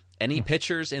 Any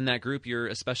pitchers in that group you're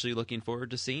especially looking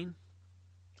forward to seeing?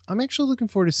 I'm actually looking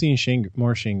forward to seeing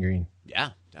more Shane Green.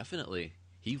 Yeah, definitely.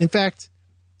 In fact,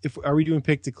 are we doing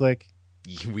pick to click?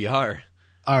 We are.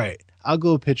 All right, I'll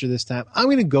go pitcher this time. I'm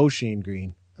going to go Shane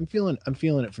Green. I'm feeling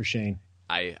it for Shane.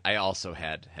 I also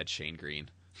had Shane Green.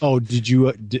 Oh, did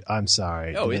you? I'm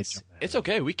sorry. No, it's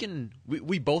okay.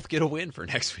 We both get a win for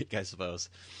next week, I suppose.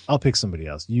 I'll pick somebody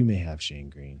else. You may have Shane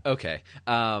Green. Okay.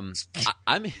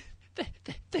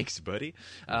 Thanks, buddy.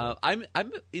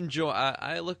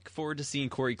 I look forward to seeing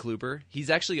Corey Kluber. He's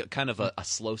actually kind of a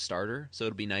slow starter, so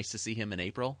it'll be nice to see him in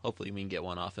April. Hopefully, we can get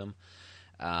one off him.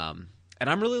 And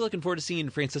I'm really looking forward to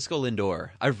seeing Francisco Lindor.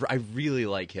 I really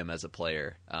like him as a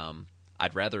player.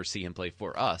 I'd rather see him play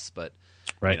for us, but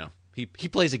he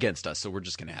plays against us, so we're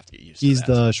just gonna have to get used to that. He's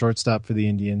the shortstop for the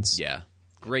Indians. Yeah,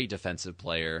 great defensive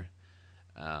player.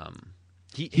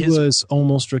 He was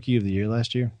almost Rookie of the Year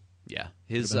last year. Yeah,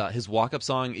 his walk-up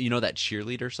song, that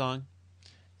cheerleader song?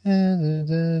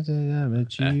 That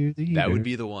would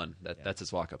be the one. That's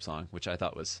his walk-up song, which I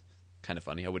thought was kind of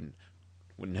funny. I wouldn't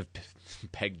have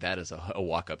pegged that as a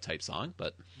walk-up type song,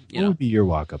 but what would be your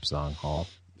walk-up song, Hall?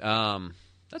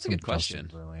 That's a good question.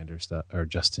 Justin Verlander stuff or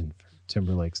Justin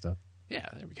Timberlake stuff. Yeah,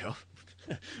 there we go.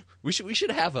 We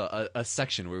should have a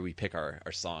section where we pick our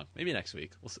song. Maybe next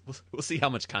week. We'll see how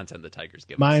much content the Tigers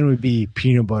give us. Mine would be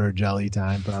Peanut Butter Jelly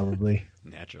Time, probably.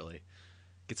 Naturally.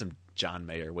 Get some John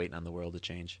Mayer, Waiting on the World to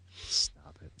Change.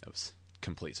 Stop it. That was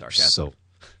complete sarcasm.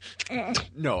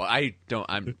 No, I don't.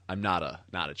 I'm not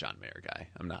a John Mayer guy.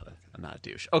 I'm not a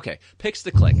douche. Okay, picks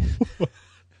to click.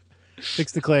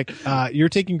 Fix the click. You're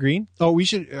taking green. Oh, we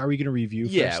should. Are we going to review?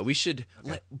 Yeah, first? we should.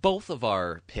 Both of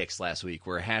our picks last week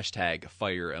were hashtag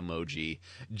fire emoji.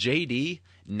 JD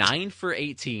 9 for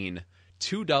 18,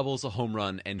 2 doubles, a home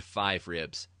run, and 5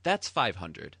 ribs. That's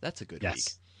 500. That's a good week.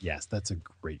 Yes, that's a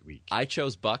great week. I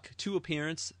chose Buck, 2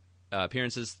 appearances,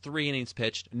 3 innings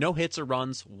pitched, no hits or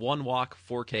runs, 1 walk,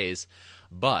 4 Ks.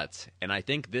 But, and I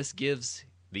think this gives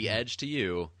the edge to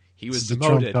you, he was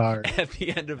demoted at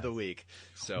the end of the week.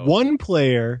 So one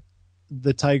player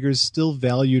the Tigers still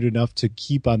valued enough to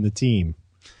keep on the team.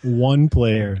 One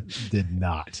player did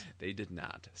not. They did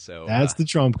not. So that's the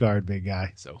trump card, big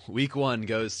guy. So week 1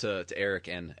 goes to Eric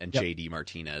and JD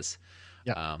Martinez.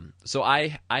 Yep. So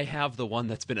I have the one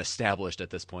that's been established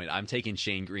at this point. I'm taking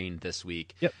Shane Green this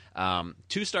week. Yep.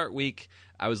 2-start week.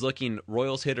 I was looking.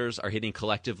 Royals hitters are hitting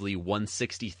collectively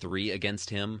 163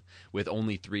 against him, with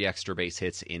only 3 extra base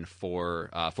hits in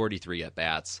 43 at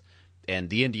bats. And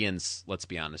the Indians, let's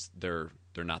be honest, they're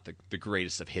not the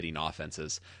greatest of hitting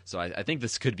offenses. So I think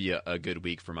this could be a good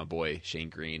week for my boy Shane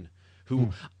Green, who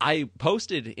I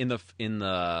posted in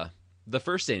the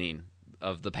first inning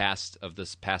of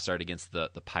this past start against the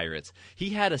Pirates.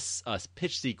 He had a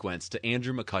pitch sequence to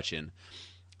Andrew McCutchen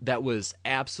that was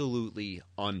absolutely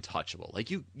untouchable.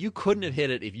 Like you couldn't have hit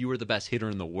it if you were the best hitter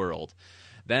in the world.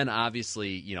 Then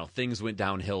obviously, things went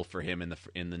downhill for him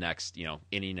in the next,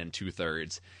 inning and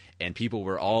 2/3, and people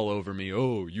were all over me.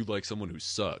 Oh, you like someone who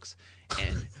sucks,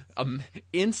 and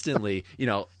instantly,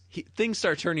 things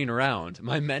start turning around.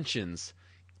 My mentions,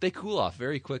 they cool off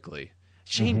very quickly.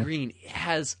 Shane Green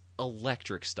has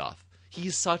electric stuff.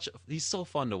 He's so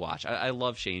fun to watch. I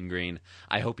love Shane Green.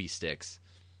 I hope he sticks.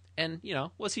 And,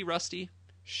 was he rusty?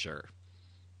 Sure.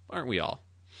 Aren't we all?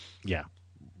 Yeah.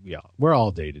 We're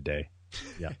all day to day.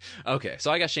 Yeah. Okay,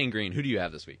 so I got Shane Green. Who do you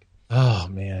have this week? Oh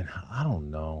man, I don't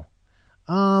know.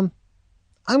 I'm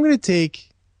gonna take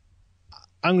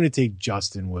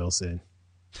Justin Wilson.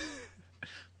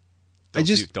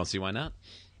 Don't see why not.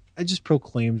 I just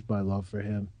proclaimed my love for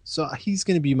him, so he's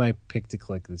gonna be my pick to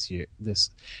click this year.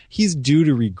 He's due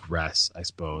to regress, I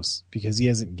suppose, because he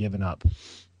hasn't given up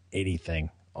anything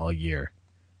all year.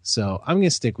 So I'm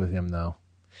gonna stick with him though.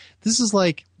 This is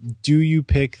like, do you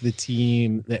pick the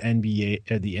team, the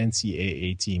NBA, the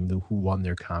NCAA team who won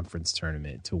their conference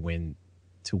tournament to win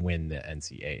the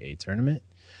NCAA tournament?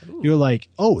 Ooh. You're like,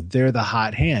 oh, they're the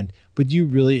hot hand, but do you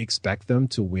really expect them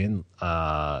to win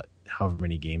however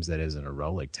many games that is in a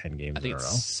row, like 10 games in a row? I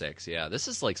think it's 6, yeah. This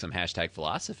is like some hashtag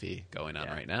philosophy going on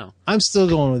right now. I'm still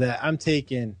going with that. I'm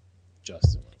taking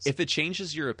Justin Wilson. If it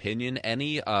changes your opinion,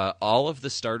 all of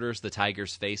the starters the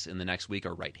Tigers face in the next week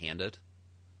are right-handed.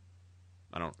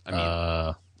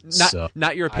 Not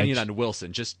your opinion on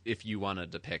Wilson, just if you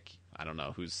wanted to pick, I don't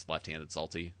know, who's left-handed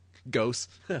salty. Ghost.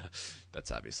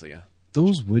 That's obviously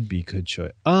those would be good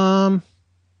choice.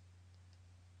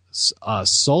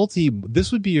 Salty,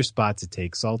 this would be your spot to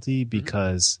take Salty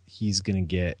because he's going to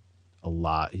get a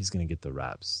lot. He's going to get the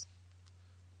reps.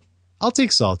 I'll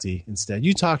take Salty instead.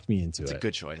 You talked me into it. It's a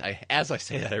good choice. As I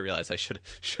say that, I realize I should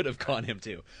have gone him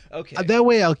too. Okay. That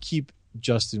way I'll keep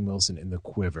Justin Wilson in the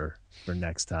quiver for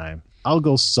next time. I'll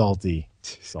go salty.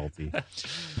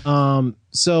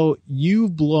 So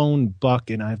you've blown Buck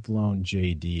and I've blown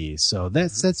JD. So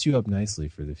that sets you up nicely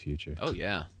for the future. Oh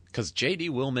yeah, because JD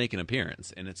will make an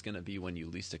appearance, and it's going to be when you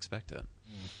least expect it.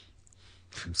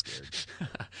 I'm scared.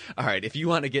 All right, if you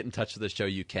want to get in touch with the show,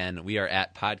 you can. We are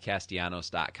at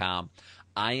podcastellanos.com.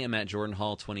 I am at Jordan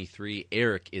Hall 23.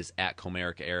 Eric is at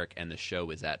Comerica Eric, and the show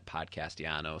is at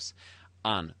Podcastellanos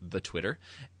on the Twitter.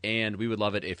 And we would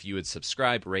love it if you would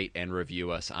subscribe, rate, and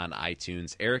review us on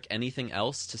iTunes. Eric, anything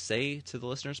else to say to the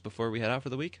listeners before we head out for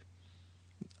the week?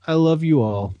 I love you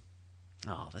all.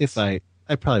 Oh, if I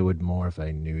probably would more if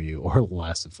I knew you, or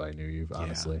less if I knew you,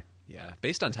 honestly. Yeah.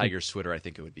 Based on Tiger's Twitter, I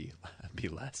think it would be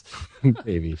less.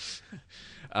 Maybe.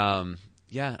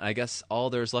 Yeah, I guess all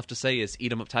there's left to say is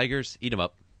eat 'em up, Tigers. Eat 'em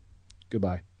up.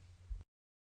 Goodbye.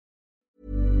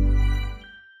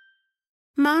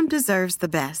 Mom deserves the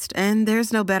best, and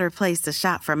there's no better place to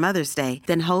shop for Mother's Day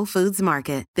than Whole Foods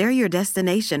Market. They're your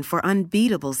destination for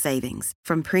unbeatable savings,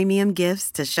 from premium gifts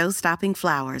to show-stopping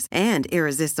flowers and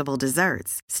irresistible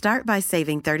desserts. Start by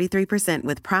saving 33%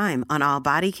 with Prime on all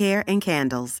body care and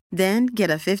candles. Then get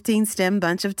a 15-stem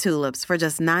bunch of tulips for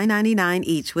just $9.99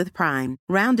 each with Prime.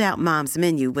 Round out Mom's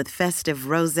menu with festive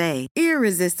rosé,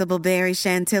 irresistible berry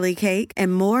chantilly cake,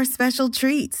 and more special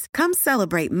treats. Come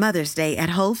celebrate Mother's Day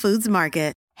at Whole Foods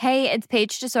Market. Hey, it's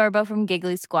Paige DeSorbo from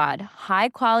Giggly Squad. High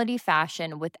quality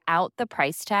fashion without the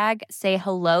price tag. Say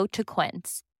hello to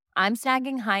Quince. I'm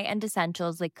snagging high-end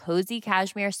essentials like cozy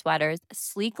cashmere sweaters,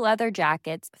 sleek leather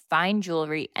jackets, fine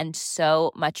jewelry, and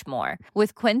so much more.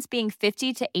 With Quince being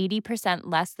 50 to 80%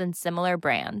 less than similar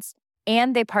brands.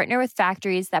 And they partner with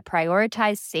factories that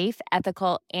prioritize safe,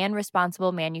 ethical, and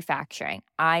responsible manufacturing.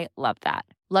 I love that.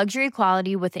 Luxury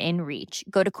quality within reach.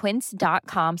 Go to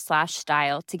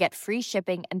quince.com/style to get free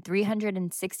shipping and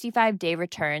 365-day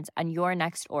returns on your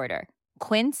next order.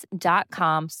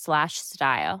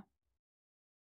 Quince.com/style.